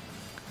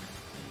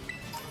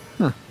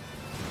 Huh.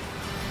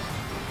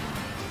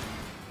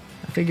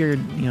 I figured,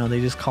 you know, they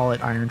just call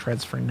it Iron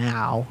Treads for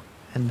now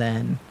and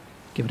then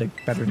give it a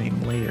better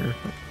name later.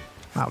 But,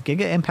 wow,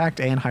 Giga Impact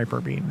and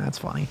Hyper Beam. That's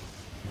funny.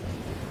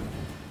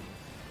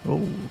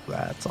 Oh,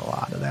 that's a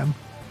lot of them.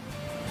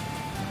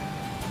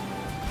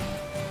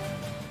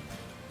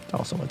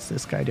 Also, what's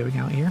this guy doing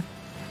out here?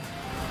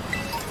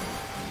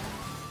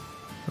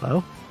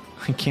 Hello?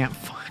 I can't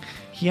find...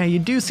 Yeah, you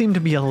do seem to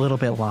be a little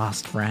bit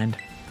lost, friend.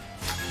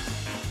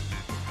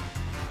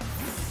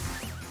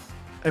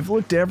 I've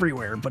looked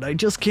everywhere, but I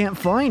just can't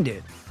find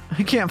it.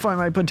 I can't find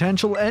my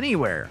potential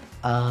anywhere.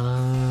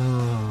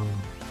 Oh.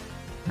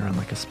 You're on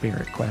like a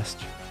spirit quest.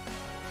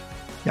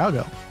 Yeah, I'll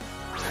go.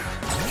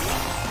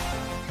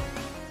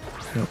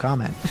 No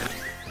comment.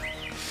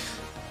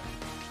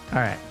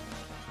 Alright.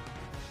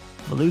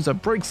 Veluza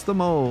breaks the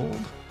mold.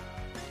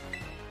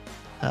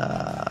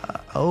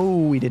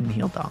 Oh, we didn't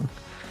heal Dong.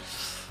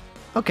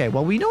 Okay,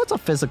 well, we know it's a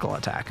physical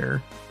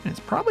attacker, and it's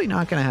probably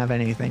not going to have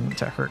anything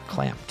to hurt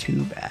Clamp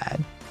too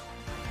bad.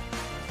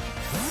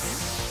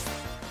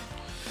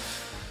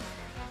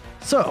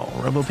 So,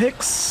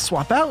 Robopix,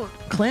 swap out,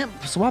 Clamp,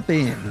 swap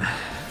in.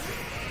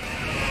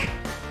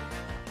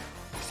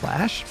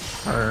 Slash,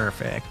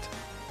 perfect.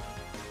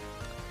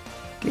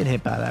 Get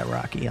hit by that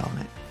rocky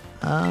helmet.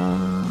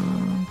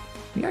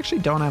 We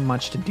actually don't have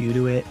much to do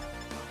to it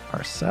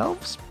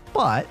ourselves,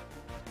 but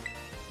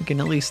we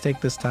can at least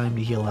take this time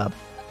to heal up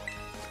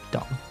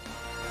Dong.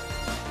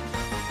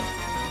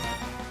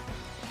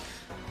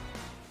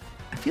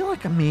 I feel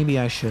like maybe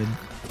I should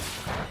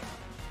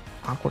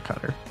Aqua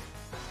Cutter.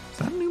 Is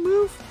that a new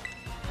move?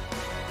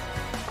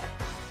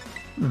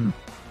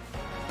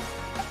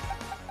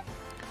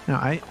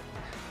 No,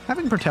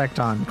 having Protect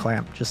on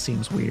Clamp just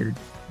seems weird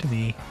to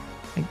me.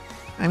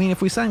 I mean,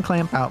 if we send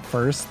Clamp out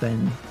first,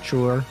 then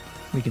sure,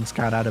 we can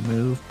scout out a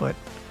move, but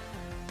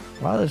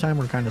a lot of the time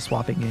we're kind of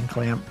swapping in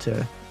Clamp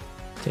to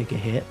take a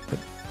hit, but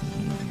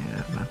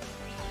yeah, no.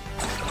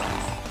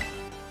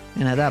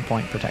 And at that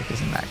point, Protect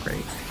isn't that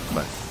great,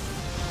 but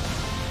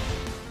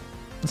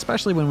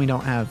especially when we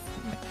don't have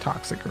like,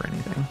 Toxic or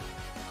anything,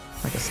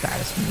 like a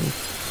status move.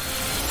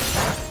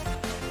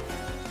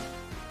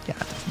 Yeah,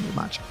 it doesn't do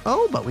much.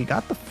 Oh, but we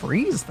got the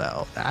freeze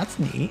though. That's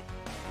neat.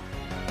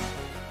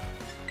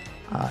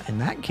 In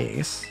that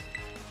case,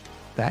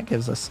 that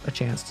gives us a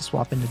chance to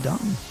swap into Dung.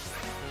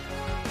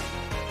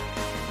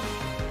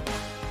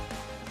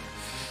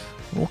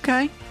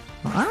 Okay.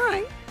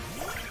 Alright.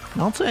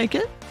 I'll take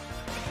it.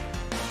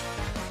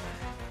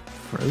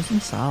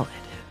 Frozen Solid.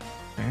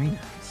 Very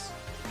nice.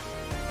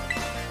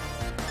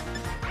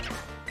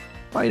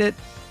 Fight it.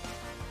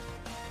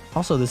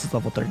 Also, this is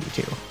level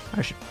 32.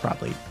 I should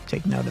probably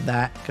take note of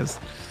that, because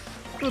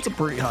that's a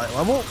pretty high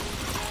level.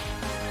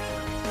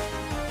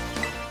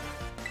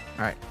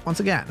 Alright, once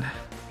again.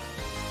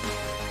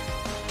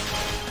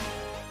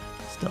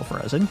 Still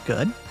frozen.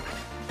 Good.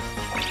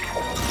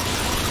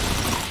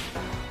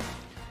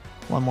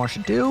 One more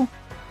should do.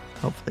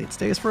 Hopefully it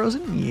stays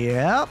frozen.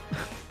 Yep.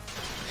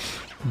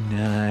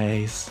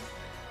 Nice.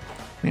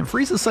 Man,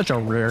 freeze is such a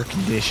rare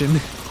condition.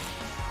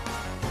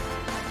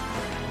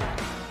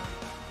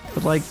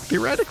 But, like,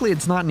 theoretically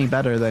it's not any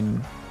better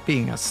than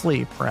being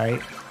asleep,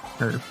 right?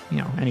 Or, you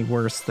know, any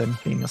worse than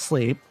being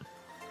asleep.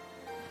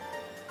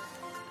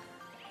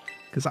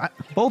 Because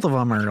both of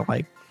them are,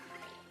 like,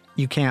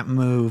 you can't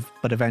move,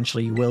 but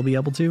eventually you will be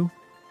able to.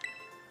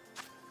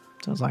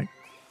 So it's like,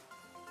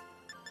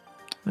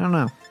 I don't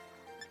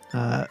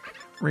know.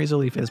 Razor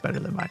Leaf is better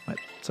than Violet,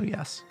 so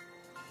yes.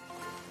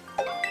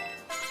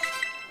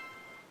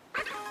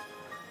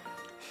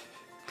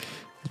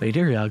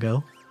 Later,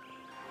 Iago.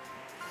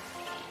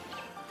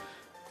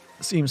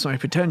 Seems my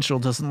potential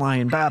doesn't lie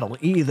in battle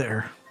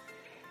either.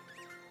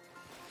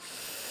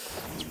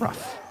 It's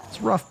rough.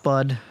 It's rough,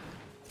 bud.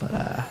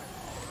 But,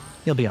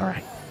 you'll be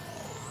alright.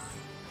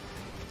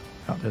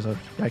 Oh,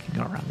 I can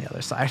go around the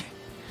other side.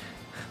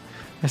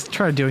 I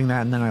tried doing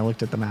that, and then I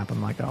looked at the map, and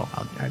I'm like, oh,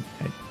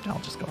 I'll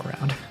just go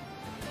around.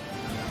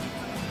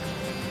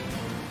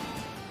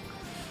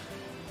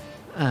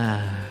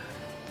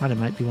 Thought it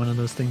might be one of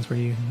those things where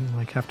you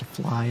like have to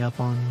fly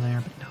up on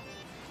there, but no.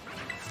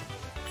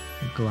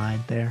 You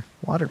glide there.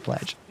 Water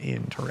Pledge.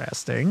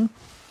 Interesting.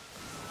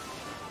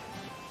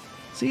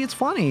 See, it's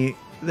funny.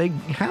 They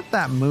have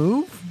that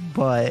move,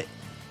 but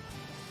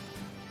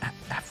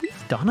have we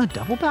done a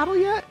double battle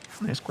yet?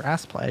 There's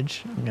Grass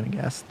Pledge. I'm going to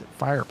guess that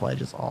Fire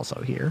Pledge is also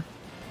here.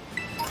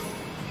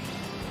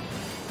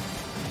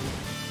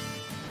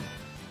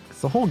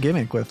 The whole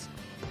gimmick with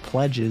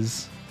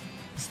pledges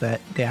is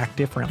that they act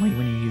differently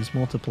when you use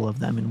multiple of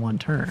them in one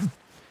turn. And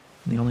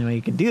the only way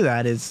you can do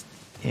that is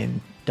in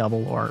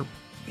double or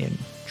in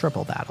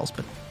triple battles.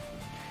 But,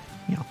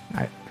 you know,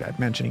 I'm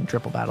mentioning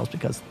triple battles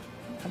because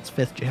that's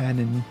 5th gen,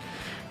 and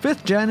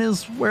 5th gen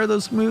is where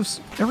those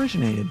moves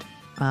originated.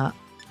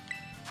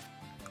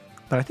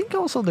 But I think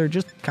also they're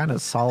just kind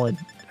of solid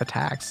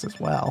attacks as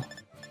well.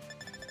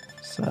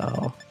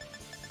 So,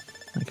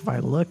 like if I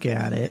look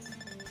at it,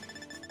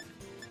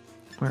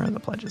 where are the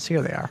pledges?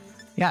 Here they are.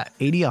 Yeah,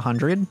 80,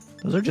 100.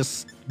 Those are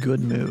just good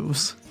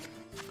moves.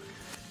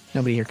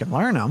 Nobody here can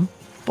learn them,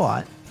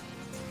 but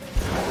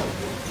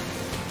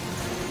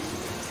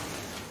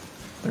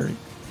they're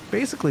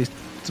basically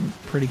some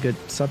pretty good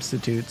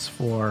substitutes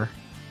for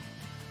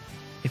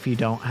if you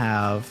don't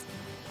have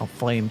a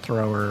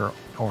flamethrower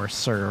or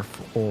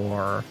surf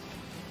or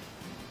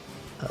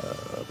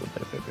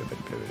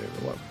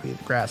what would be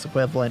the grass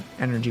equivalent,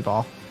 energy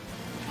ball.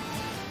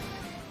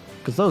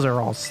 Because those are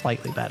all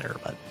slightly better,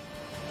 but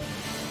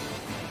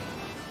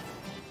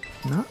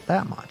not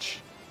that much,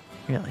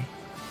 really.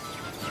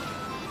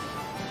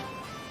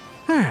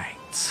 All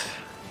right.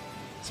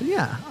 So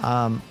yeah,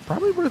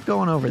 probably worth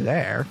going over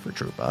there for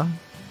Troopa,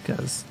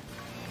 because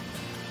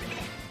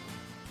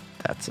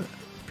that's a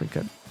pretty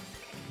good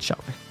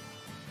shelter.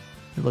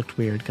 It looked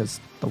weird because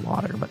the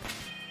water, but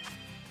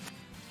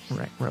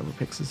right,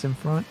 Robopix is in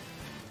front.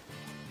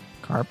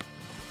 Carp.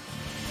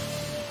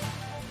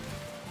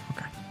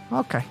 Okay.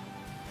 Okay.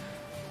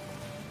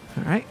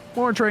 All right,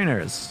 more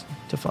trainers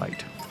to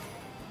fight.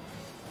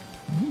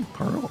 Ooh,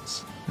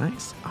 pearls.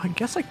 Nice. I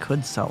guess I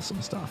could sell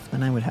some stuff.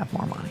 Then I would have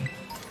more money.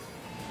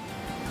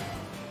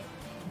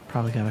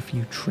 Probably got a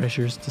few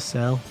treasures to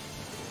sell.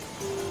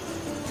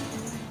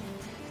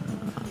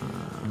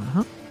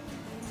 Uh-huh.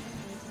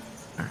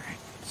 All right.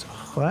 So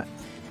what?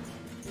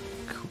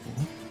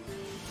 Cool.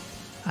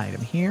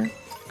 Item here.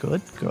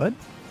 Good, good.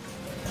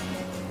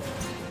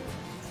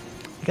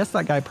 I guess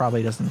that guy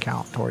probably doesn't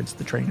count towards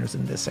the trainers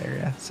in this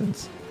area,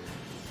 since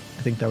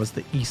I think that was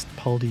the East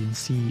Paldean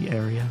Sea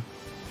area.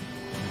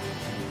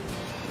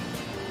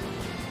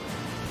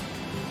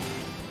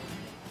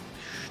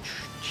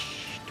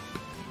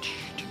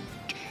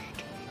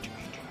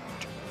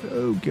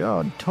 Oh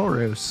god,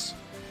 Tauros.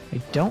 I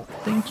don't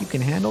think you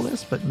can handle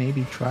this, but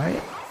maybe try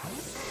it.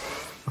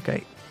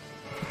 Okay,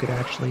 you could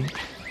actually...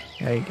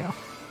 There you go.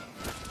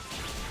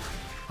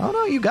 Oh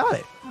no, you got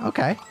it.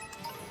 Okay.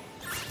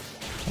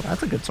 Well,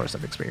 that's a good source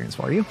of experience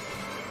for you.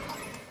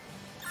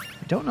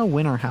 I don't know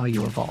when or how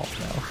you evolve,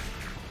 though.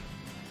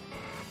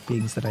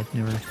 Being that I've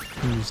never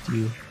used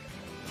you.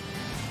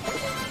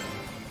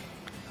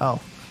 Oh,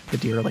 the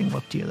deerling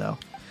looked you, though.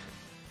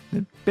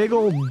 The big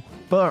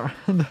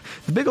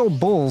old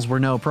bulls were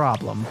no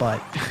problem,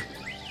 but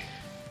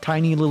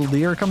tiny little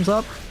deer comes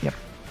up. Yep.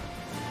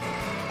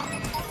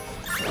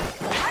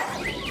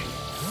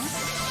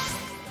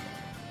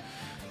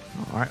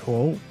 All right.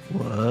 Whoa,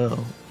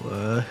 whoa,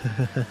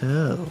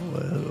 whoa,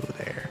 whoa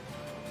there.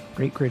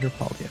 Great Crater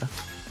Paldia.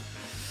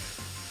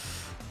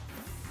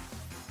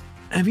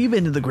 Have you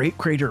been to the Great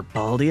Crater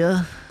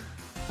Paldia?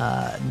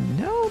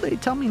 No, they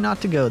tell me not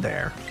to go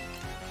there.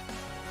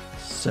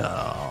 So,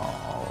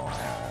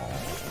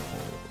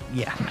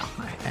 yeah, no,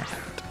 I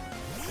haven't.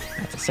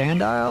 That's a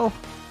sandile.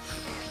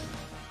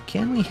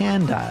 Can we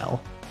hand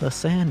dial the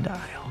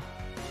sandile?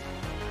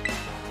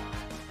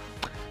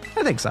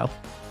 I think so.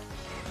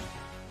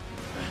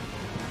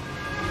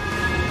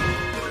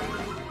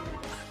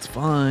 That's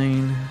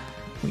fine.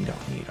 We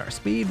don't need our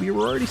speed. We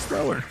were already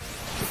slower.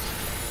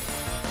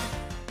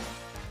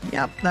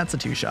 Yep, that's a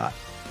two-shot.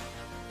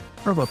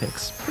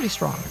 Robopix, pretty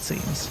strong it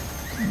seems.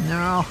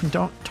 No,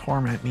 don't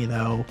torment me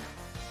though.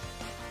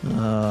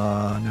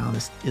 No,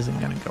 this isn't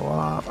gonna go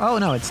off. Oh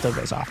no, it still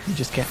goes off. You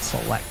just can't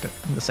select it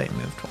the same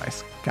move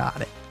twice.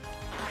 Got it.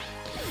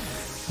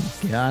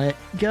 Got it.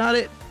 Got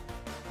it.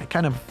 I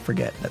kind of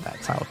forget that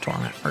that's how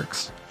torment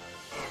works.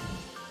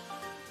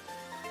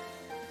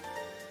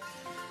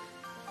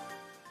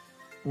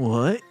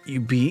 What? You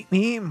beat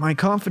me? My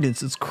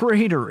confidence is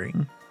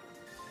cratering.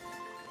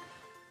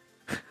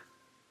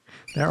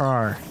 There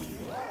are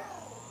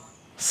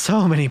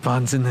so many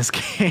puns in this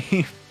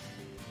game.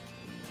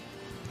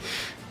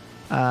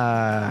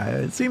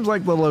 It seems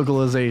like the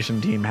localization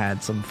team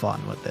had some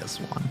fun with this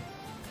one.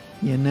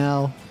 You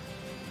know?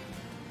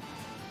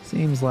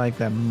 Seems like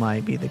that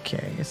might be the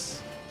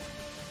case.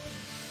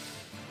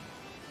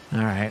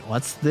 Alright,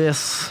 what's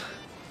this?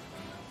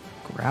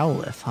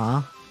 Growlithe,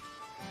 huh?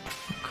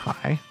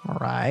 Okay,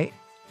 alright.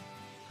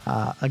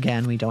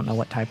 Again, we don't know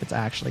what type it's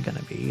actually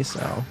gonna be,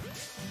 so...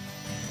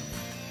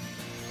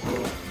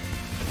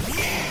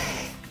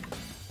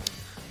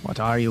 What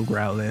are you,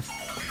 Growlithe?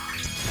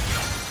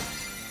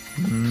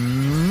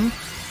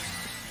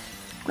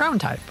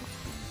 Ground type.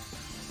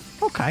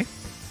 Okay.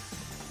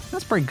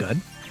 That's pretty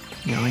good.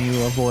 You know,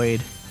 you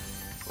avoid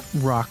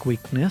rock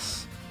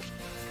weakness.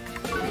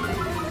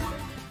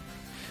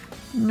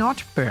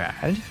 Not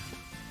bad.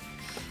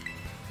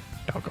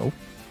 Doggo.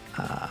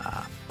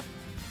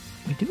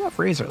 We do have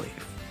Razor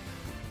Leaf.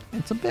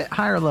 It's a bit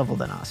higher level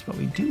than us, but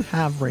we do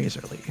have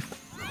Razor Leaf.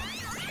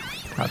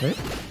 Got it.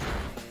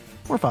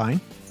 We're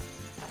fine.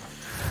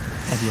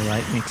 Heavy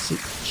Light makes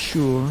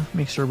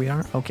sure we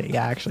are. Okay,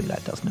 yeah, actually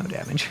that does no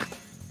damage.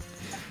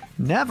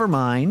 Never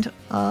mind.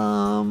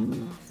 A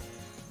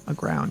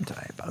ground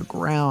type. A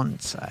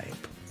ground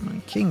type.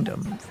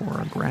 Kingdom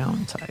for a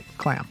ground type.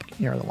 Clamp,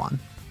 you're the one.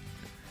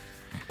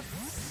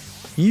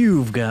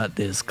 You've got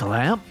this,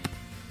 Clamp.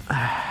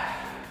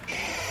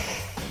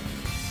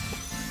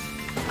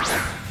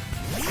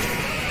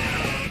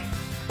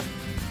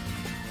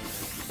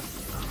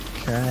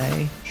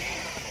 Okay.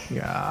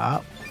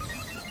 Yup.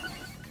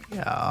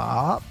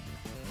 Yup.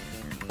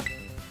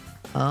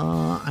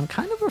 I'm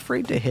kind of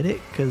afraid to hit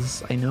it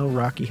because I know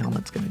Rocky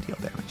Helmet's going to deal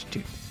damage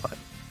too, but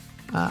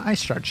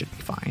Ice Shard should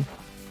be fine.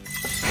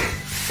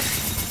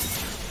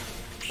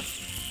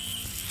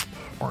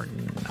 Or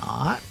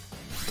not.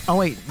 Oh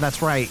wait,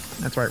 that's right.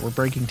 That's right, we're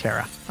breaking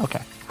Terra.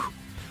 Okay.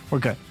 We're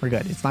good, we're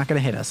good. It's not going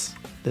to hit us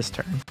this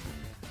turn.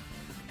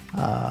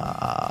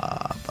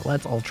 But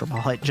let's Ultra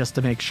Ball it just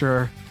to make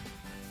sure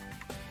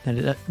that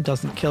it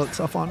doesn't kill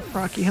itself on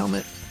Rocky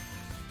Helmet.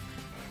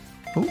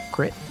 Ooh,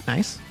 crit.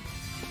 Nice.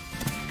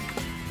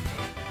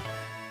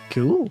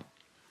 Cool.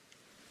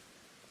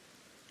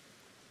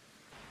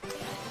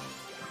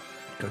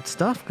 Good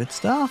stuff, good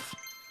stuff.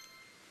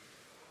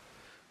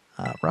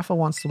 Ruffa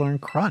wants to learn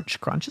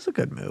Crunch. Crunch is a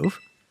good move.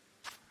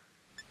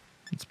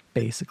 It's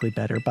basically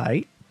better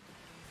Bite.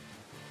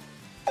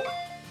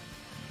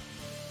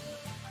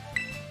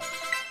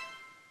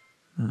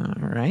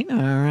 Alright,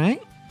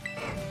 alright.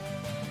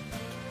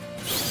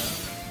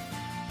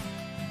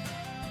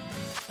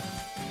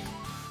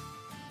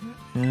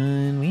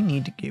 And we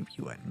need to give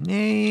you a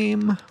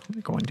name.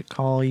 We're going to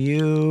call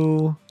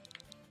you...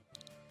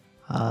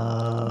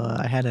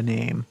 I had a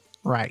name.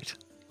 Right.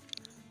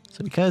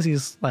 So because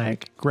he's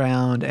like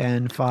ground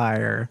and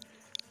fire...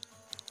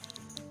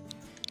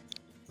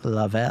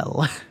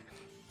 Lavelle.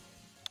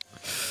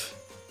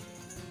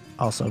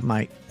 Also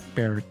might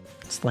bear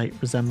slight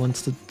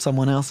resemblance to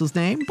someone else's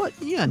name, but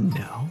you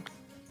know.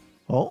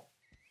 Oh.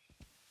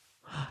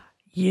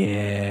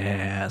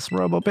 Yes,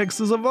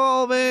 RoboPix is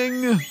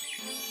evolving!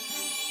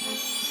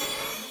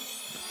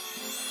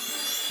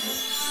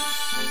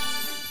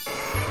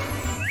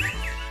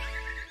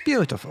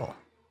 Beautiful.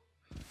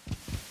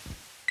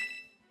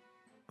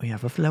 We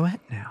have a Floette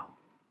now.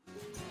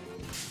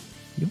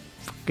 You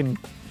fucking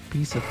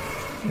piece of...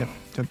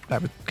 I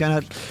was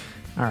gonna...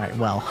 Alright,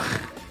 well.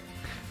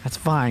 That's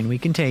fine. We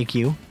can take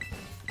you.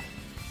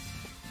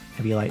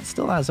 Heavy Light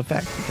still has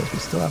effect because we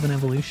still have an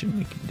evolution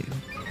we can do.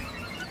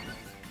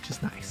 Which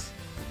is nice.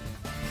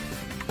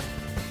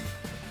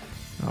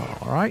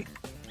 Alright.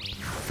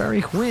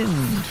 Fairy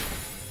Wind.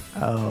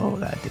 Oh,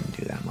 that didn't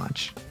do that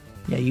much.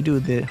 Yeah, you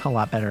do a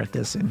lot better at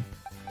this in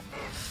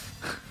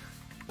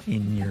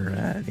your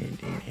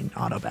in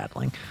auto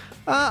battling.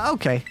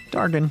 Okay,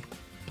 Dargon,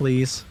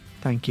 please,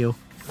 thank you.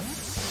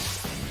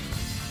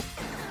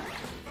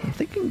 I'm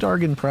thinking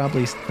Dargon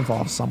probably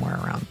evolves somewhere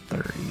around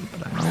 30,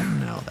 but I don't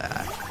know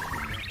that.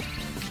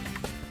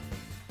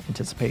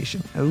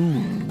 Anticipation.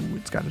 Oh,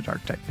 it's got a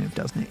dark type move,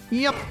 doesn't it?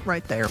 Yep,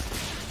 right there.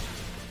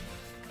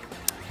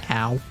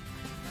 Ow.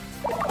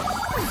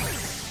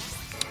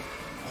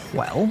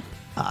 Well,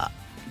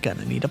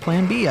 gonna need a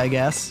plan B, I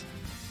guess.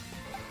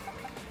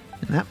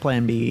 And that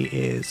plan B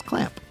is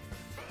Clamp,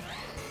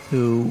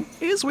 who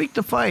is weak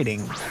to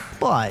fighting,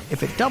 but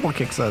if it double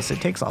kicks us, it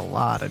takes a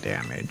lot of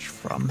damage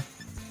from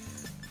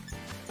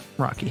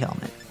Rocky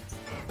Helmet.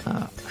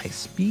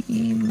 Ice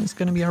Beam is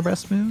gonna be our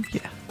best move,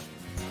 yeah.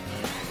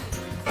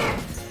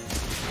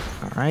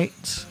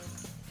 Alright.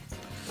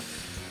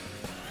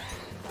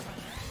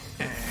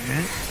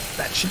 And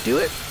that should do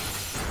it.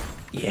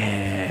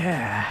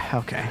 Yeah,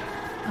 okay.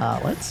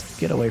 Let's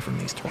get away from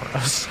these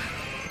Tauros.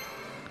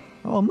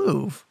 Oh,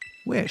 move.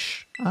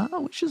 Wish.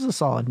 Wish is a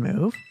solid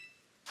move.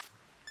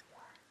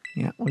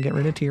 Yeah, we'll get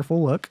rid of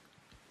Tearful Look.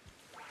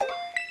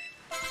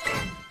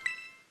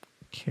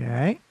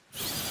 Okay.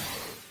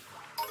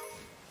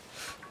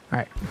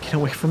 Alright, get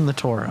away from the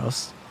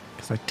Tauros.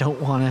 Because I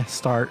don't want to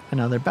start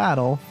another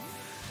battle.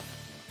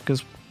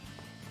 Because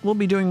we'll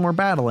be doing more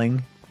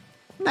battling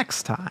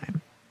next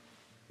time.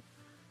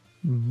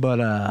 But,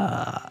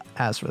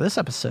 as for this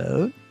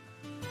episode,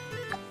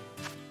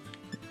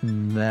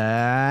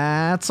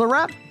 that's a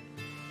wrap.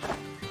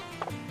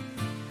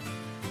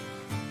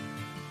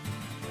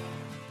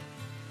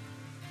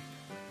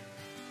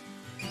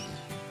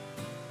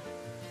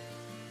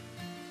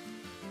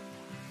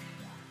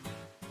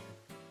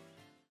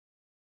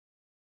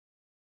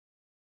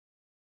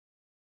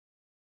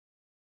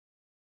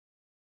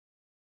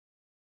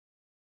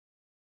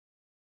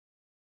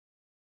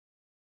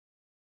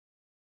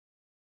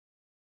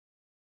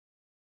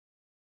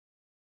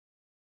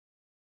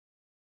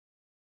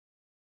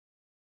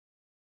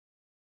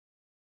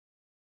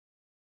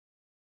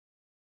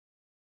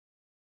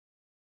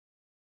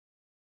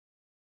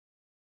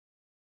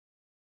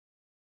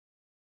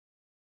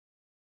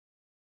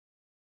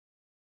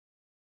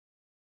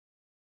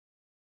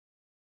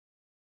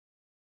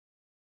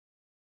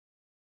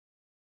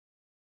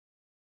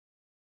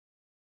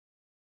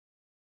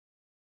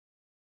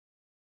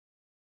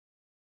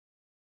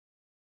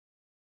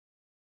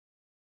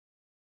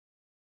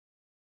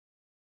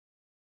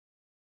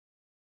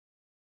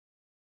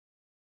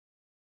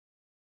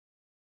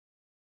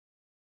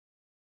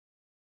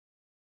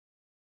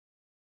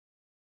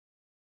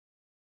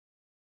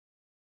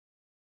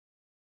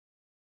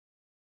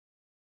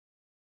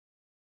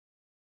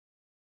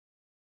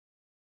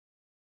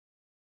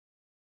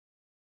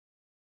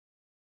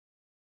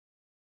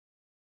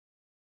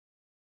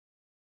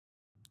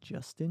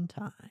 just in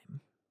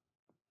time.